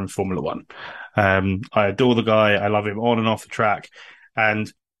driver in Formula One. I adore the guy. I love him on and off the track.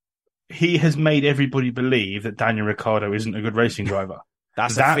 And he has made everybody believe that Daniel Ricciardo isn't a good racing driver.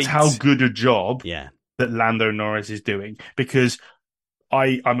 That's how good a job that Lando Norris is doing. Because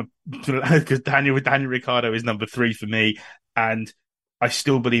because Daniel Ricciardo is number 3 for me, and I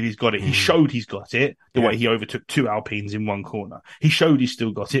still believe he's got it. He showed he's got it the way he overtook 2 Alpines in one corner. He showed he's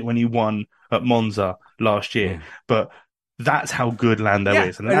still got it when he won at Monza last year. But that's how good Lando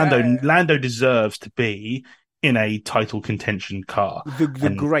is. And Lando deserves to be in a title contention car. The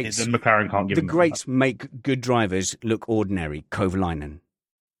greats, the McLaren can't give him the greats make good drivers look ordinary. Kovalainen,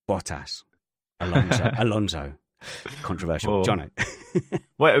 Bottas, Alonso. Controversial. Jono.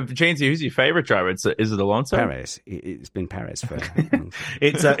 Wait, Jainsy, who's your favourite driver? Is it Alonso? Perez. It's been Perez for.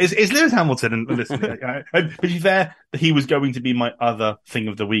 It's Lewis Hamilton. And listen, to be fair, he was going to be my other thing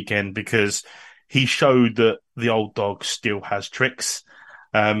of the weekend because he showed that the old dog still has tricks,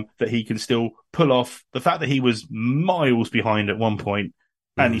 that he can still pull off. The fact that he was miles behind at one point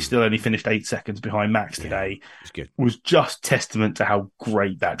and he still only finished 8 seconds behind Max today was just testament to how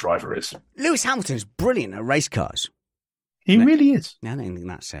great that driver is. Lewis Hamilton's brilliant at race cars. He really is. I don't think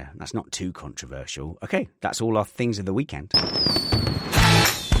that's not too controversial. Okay, that's all our things of the weekend.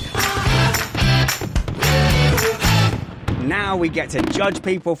 Now we get to judge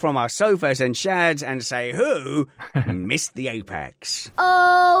people from our sofas and sheds and say who missed the apex.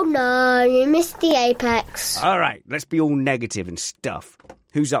 Oh no, you missed the apex. All right, let's be all negative and stuff.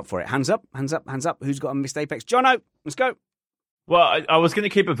 Who's up for it? Hands up, hands up, hands up. Who's got a missed apex? Jono, let's go. Well, I was going to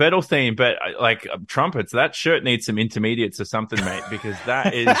keep a Vettel theme, but trumpets, that shirt needs some intermediates or something, mate, because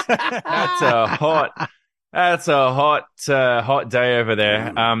that's a hot day over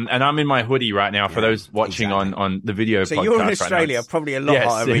there. And I'm in my hoodie right now for those watching on the video. So you're in Australia, right probably a lot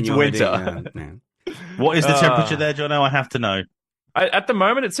hotter in your winter. What is the temperature there, Jono? I have to know. At the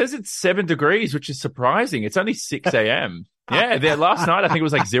moment, it says it's 7 degrees, which is surprising. It's only 6 a.m. Yeah, last night I think it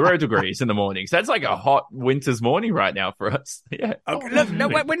was like 0 degrees in the morning. So that's like a hot winter's morning right now for us. Yeah. Okay, look, no,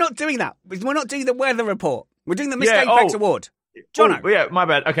 we're not doing that. We're not doing the weather report. We're doing the Missed Apex Award. Jono. Yeah, my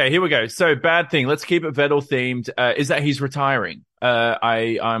bad. Okay, here we go. So bad thing. Let's keep it Vettel themed. Is that he's retiring?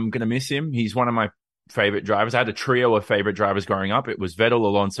 I'm gonna miss him. He's one of my favorite drivers. I had a trio of favorite drivers growing up. It was Vettel,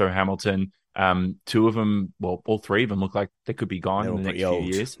 Alonso, Hamilton. 2 of them, well, all 3 of them look like they could be gone in the next few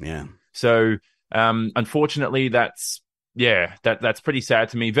years. Yeah. So unfortunately, that's Yeah, that's pretty sad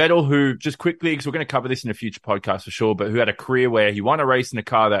to me. Vettel, who just quickly, because we're going to cover this in a future podcast for sure, but who had a career where he won a race in a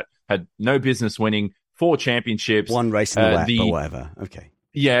car that had no business winning, 4 championships. One race in the wet, but whatever. Okay.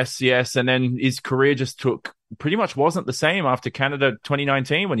 Yes. And then his career just pretty much wasn't the same after Canada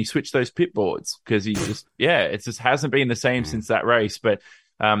 2019 when he switched those pit boards, because he just, it just hasn't been the same since that race. But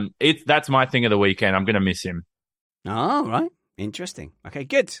that's my thing of the weekend. I'm going to miss him. Oh, right. Interesting. Okay,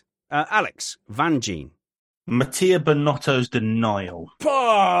 good. Alex, Van Gene. Mattia Binotto's denial.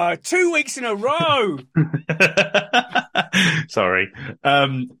 2 weeks in a row. Sorry.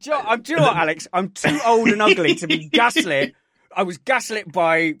 Do you know what, Alex? I'm too old and ugly to be gaslit. I was gaslit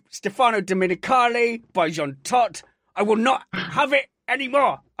by Stefano Domenicali, by Jean Todt. I will not have it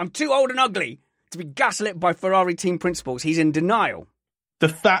anymore. I'm too old and ugly to be gaslit by Ferrari team principals. He's in denial. The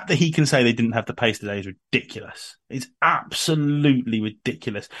fact that he can say they didn't have the pace today is ridiculous. It's absolutely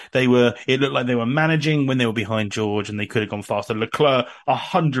ridiculous. It looked like they were managing when they were behind George and they could have gone faster. Leclerc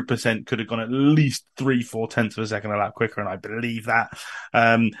 100% could have gone at least 3-4 tenths of a second a lap quicker, and I believe that.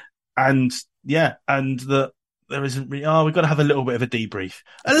 There isn't really, we've got to have a little bit of a debrief.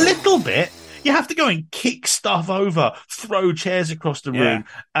 A little bit. You have to go and kick stuff over, throw chairs across the room,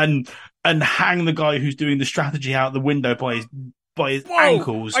 and hang the guy who's doing the strategy out the window by his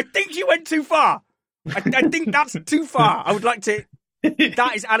ankles. I think you went too far. I think that's too far. I would like to...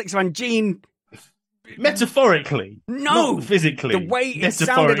 That is Alex Van Gene... Metaphorically. No! Not physically. The way it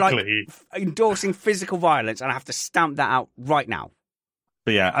sounded like endorsing physical violence, and I have to stamp that out right now.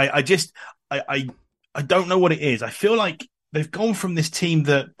 But yeah, I don't know what it is. I feel like they've gone from this team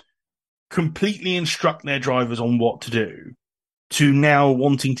that completely instruct their drivers on what to do to now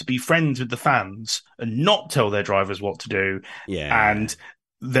wanting to be friends with the fans and not tell their drivers what to do. Yeah. And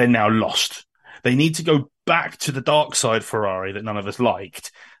they're now lost. They need to go back to the dark side Ferrari that none of us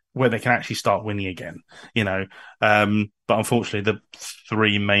liked, where they can actually start winning again, But unfortunately, the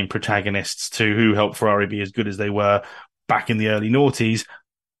 3 main protagonists who helped Ferrari be as good as they were back in the early noughties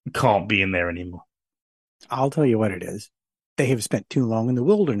can't be in there anymore. I'll tell you what it is. They have spent too long in the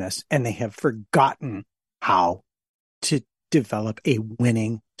wilderness and they have forgotten how to develop a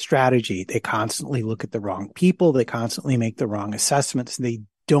winning strategy. They constantly look at the wrong people. They constantly make the wrong assessments. They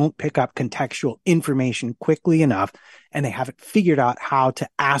don't pick up contextual information quickly enough, and they haven't figured out how to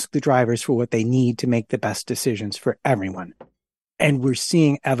ask the drivers for what they need to make the best decisions for everyone. And we're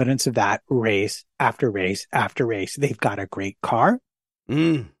seeing evidence of that race after race after race. They've got a great car.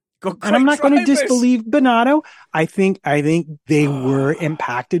 And I'm not going to disbelieve Binotto. I think they were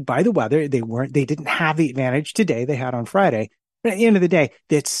impacted by the weather. They didn't have the advantage today they had on Friday. But at the end of the day,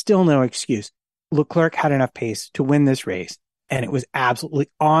 that's still no excuse. Leclerc had enough pace to win this race, and it was absolutely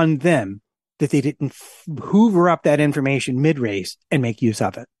on them that they didn't hoover up that information mid-race and make use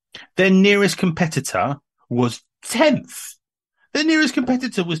of it. Their nearest competitor was 10th. Their nearest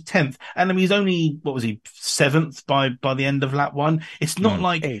competitor was 10th, and I mean, he's only, 7th by the end of lap 1. It's not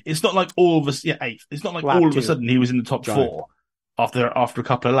like 8th. It's not like all of us, 8th. It's not like lap all of a sudden he was in the top 4 after a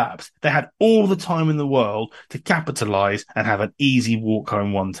couple of laps. They had all the time in the world to capitalize and have an easy walk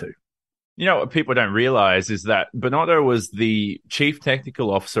home 1-2. You know what people don't realize is that Binotto was the chief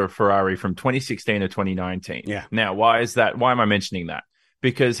technical officer of Ferrari from 2016 to 2019. Yeah. Now, why is that? Why am I mentioning that?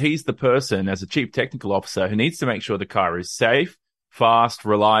 Because he's the person, as a chief technical officer, who needs to make sure the car is safe, fast,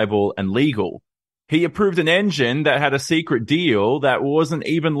 reliable, and legal. He approved an engine that had a secret deal that wasn't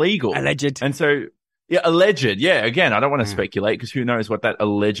even legal. Alleged. And so, alleged. Yeah, again, I don't want to speculate because who knows what that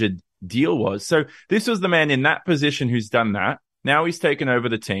alleged deal was. So this was the man in that position who's done that. Now he's taken over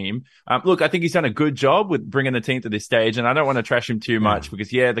the team. Look, I think he's done a good job with bringing the team to this stage, and I don't want to trash him too much because,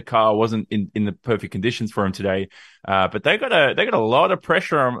 the car wasn't in the perfect conditions for him today. But they got a lot of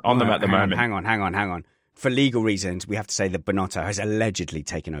pressure on them at the moment. Hang on. For legal reasons, we have to say that Binotto has allegedly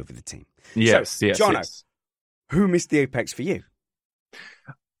taken over the team. Yes, so, Jono, who missed the apex for you?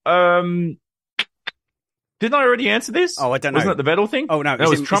 Didn't I already answer this? Oh, I don't know. Wasn't it the Vettel thing? Oh, no. That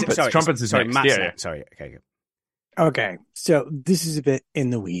was Trumpets. Trumpets is next. Matt's Sorry. Okay, good. Okay, so this is a bit in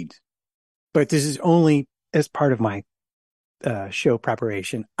the weeds, but this is only as part of my show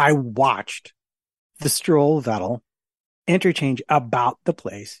preparation. I watched the Stroll-Vettel interchange about the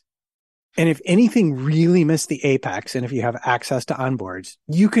place. And if anything really missed the apex, and if you have access to onboards,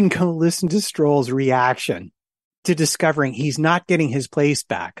 you can go listen to Stroll's reaction to discovering he's not getting his place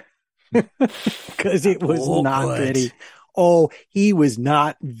back because it was not pretty. Oh, he was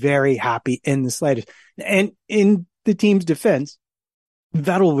not very happy in the slightest. And in the team's defense,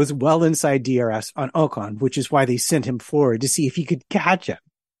 Vettel was well inside DRS on Ocon, which is why they sent him forward to see if he could catch him.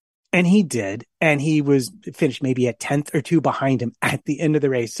 And he did. And he was finished maybe a 10th or 2 behind him at the end of the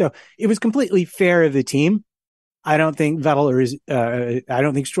race. So it was completely fair of the team. I don't think I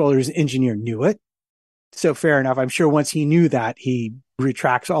don't think Stroller's engineer knew it. So fair enough. I'm sure once he knew that, he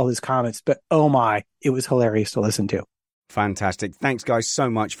retracts all his comments. But oh my, it was hilarious to listen to. Fantastic. Thanks, guys, so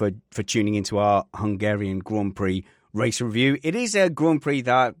much for tuning into our Hungarian Grand Prix race review. It is a Grand Prix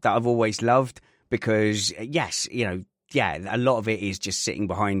that I've always loved because, yes, a lot of it is just sitting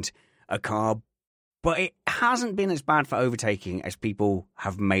behind a car, but it hasn't been as bad for overtaking as people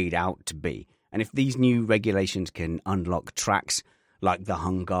have made out to be. And if these new regulations can unlock tracks like the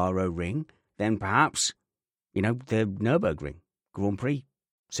Hungaroring, then perhaps, the Nürburgring Grand Prix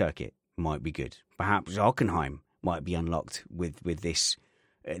circuit might be good. Perhaps Hockenheim might be unlocked with this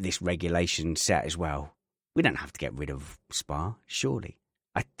regulation set as well. We don't have to get rid of Spa, surely.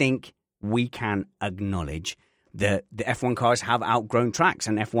 I think we can acknowledge that the F1 cars have outgrown tracks,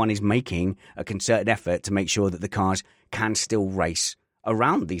 and F1 is making a concerted effort to make sure that the cars can still race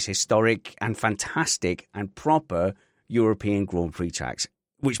around these historic and fantastic and proper European Grand Prix tracks,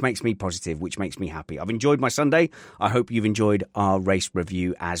 which makes me positive, which makes me happy. I've enjoyed my Sunday. I hope you've enjoyed our race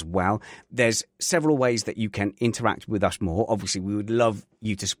review as well. There's several ways that you can interact with us more. Obviously, we would love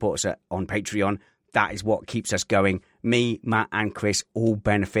you to support us on Patreon. That is what keeps us going. Me, Matt, and Chris all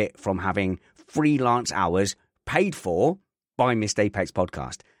benefit from having freelance hours paid for by Missed Apex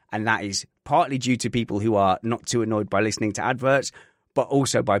Podcast. And that is partly due to people who are not too annoyed by listening to adverts, but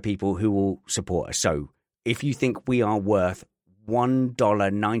also by people who will support us. So if you think we are worth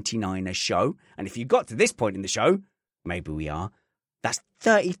 $1.99 a show, and if you got to this point in the show, maybe we are, that's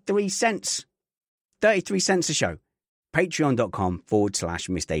 33 cents. 33 cents a show.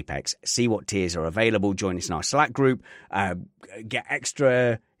 Patreon.com/Missed Apex. See what tiers are available. Join us in our Slack group. Get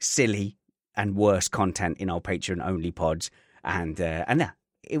extra silly and worse content in our Patreon only pods. And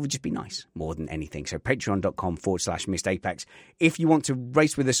it would just be nice more than anything. So patreon.com/Missed Apex. If you want to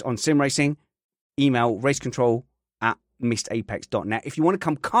race with us on sim racing, email racecontrol@missedapex.net. If you want to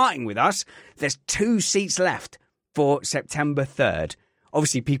come karting with us, there's 2 seats left for September 3rd.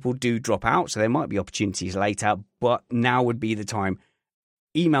 Obviously, people do drop out, so there might be opportunities later, but now would be the time.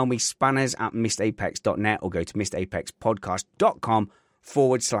 Email me spanners@missedapex.net or go to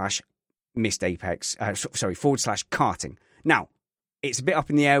missedapex.com/karting. Now, it's a bit up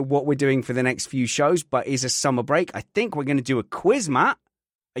in the air what we're doing for the next few shows, but is a summer break. I think we're going to do a quiz, Matt.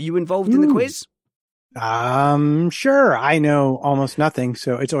 Are you involved in the quiz? Sure. I know almost nothing,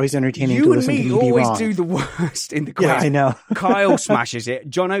 so it's always entertaining to listen to me be wrong. You and me always do the worst in the quiz. Yeah, I know. Kyle smashes it.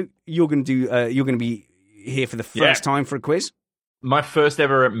 Jono, you're going to be here for the first time for a quiz. My first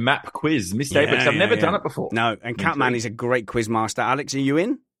ever map quiz, Missed Apex. I've never done it before. No, and Catman is a great quiz master. Alex, are you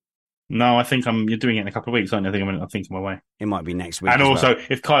in? No, I think you're doing it in a couple of weeks, aren't you? I think I'm away. It might be next week. And also,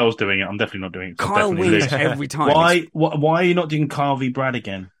 if Kyle's doing it, I'm definitely not doing it. Kyle wins every time. Why are you not doing Kyle v. Brad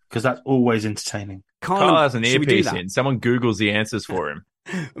again? Because that's always entertaining. Kyle has an earpiece in. Someone Googles the answers for him.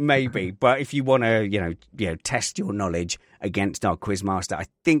 Maybe, but if you want to, test your knowledge against our quizmaster, I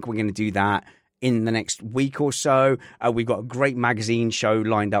think we're going to do that in the next week or so. We've got a great magazine show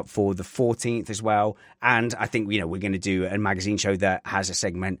lined up for the 14th as well, and I think we're going to do a magazine show that has a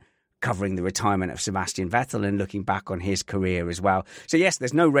segment covering the retirement of Sebastian Vettel and looking back on his career as well. So yes,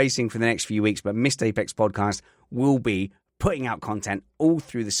 there's no racing for the next few weeks, but Missed Apex Podcast will be putting out content all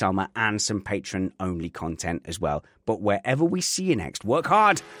through the summer and some patron-only content as well. But wherever we see you next, work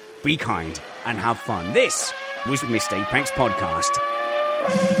hard, be kind, and have fun. This was Missed Apex Podcast.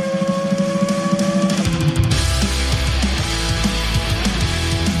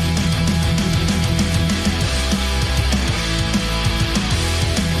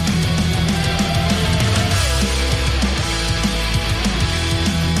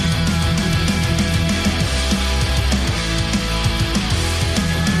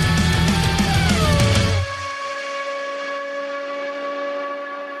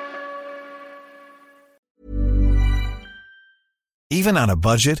 Even on a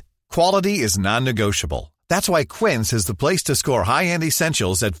budget, quality is non-negotiable. That's why Quince is the place to score high-end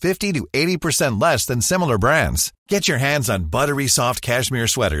essentials at 50 to 80% less than similar brands. Get your hands on buttery soft cashmere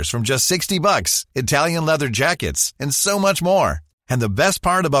sweaters from just $60, Italian leather jackets, and so much more. And the best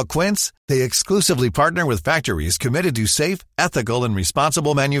part about Quince, they exclusively partner with factories committed to safe, ethical, and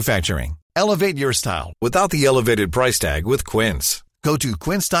responsible manufacturing. Elevate your style without the elevated price tag with Quince. Go to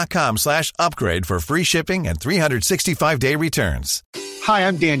quince.com/upgrade for free shipping and 365-day returns. Hi,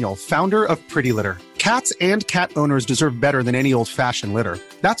 I'm Daniel, founder of Pretty Litter. Cats and cat owners deserve better than any old-fashioned litter.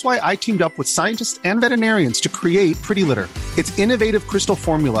 That's why I teamed up with scientists and veterinarians to create Pretty Litter. Its innovative crystal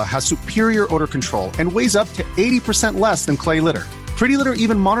formula has superior odor control and weighs up to 80% less than clay litter. Pretty Litter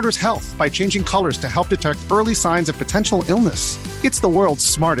even monitors health by changing colors to help detect early signs of potential illness. It's the world's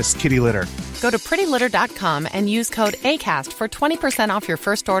smartest kitty litter. Go to prettylitter.com and use code ACAST for 20% off your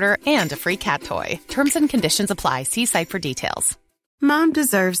first order and a free cat toy. Terms and conditions apply. See site for details. Mom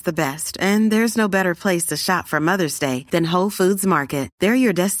deserves the best, and there's no better place to shop for Mother's Day than Whole Foods Market. They're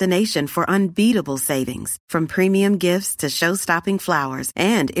your destination for unbeatable savings, from premium gifts to show-stopping flowers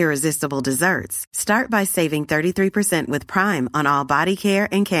and irresistible desserts. Start by saving 33% with Prime on all body care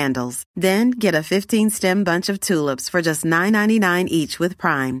and candles. Then get a 15-stem bunch of tulips for just $9.99 each with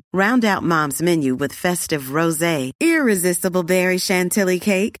Prime. Round out Mom's menu with festive rosé, irresistible berry chantilly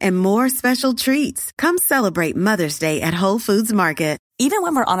cake, and more special treats. Come celebrate Mother's Day at Whole Foods Market. Even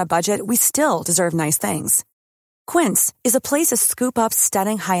when we're on a budget, we still deserve nice things. Quince is a place to scoop up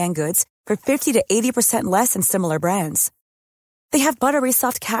stunning high-end goods for 50 to 80% less than similar brands. They have buttery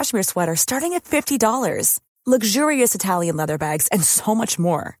soft cashmere sweaters starting at $50, luxurious Italian leather bags, and so much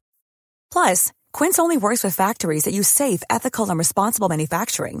more. Plus, Quince only works with factories that use safe, ethical, and responsible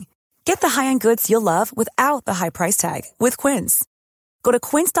manufacturing. Get the high-end goods you'll love without the high price tag with Quince. Go to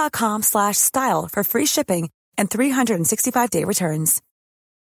quince.com/style for free shipping and 365-day returns.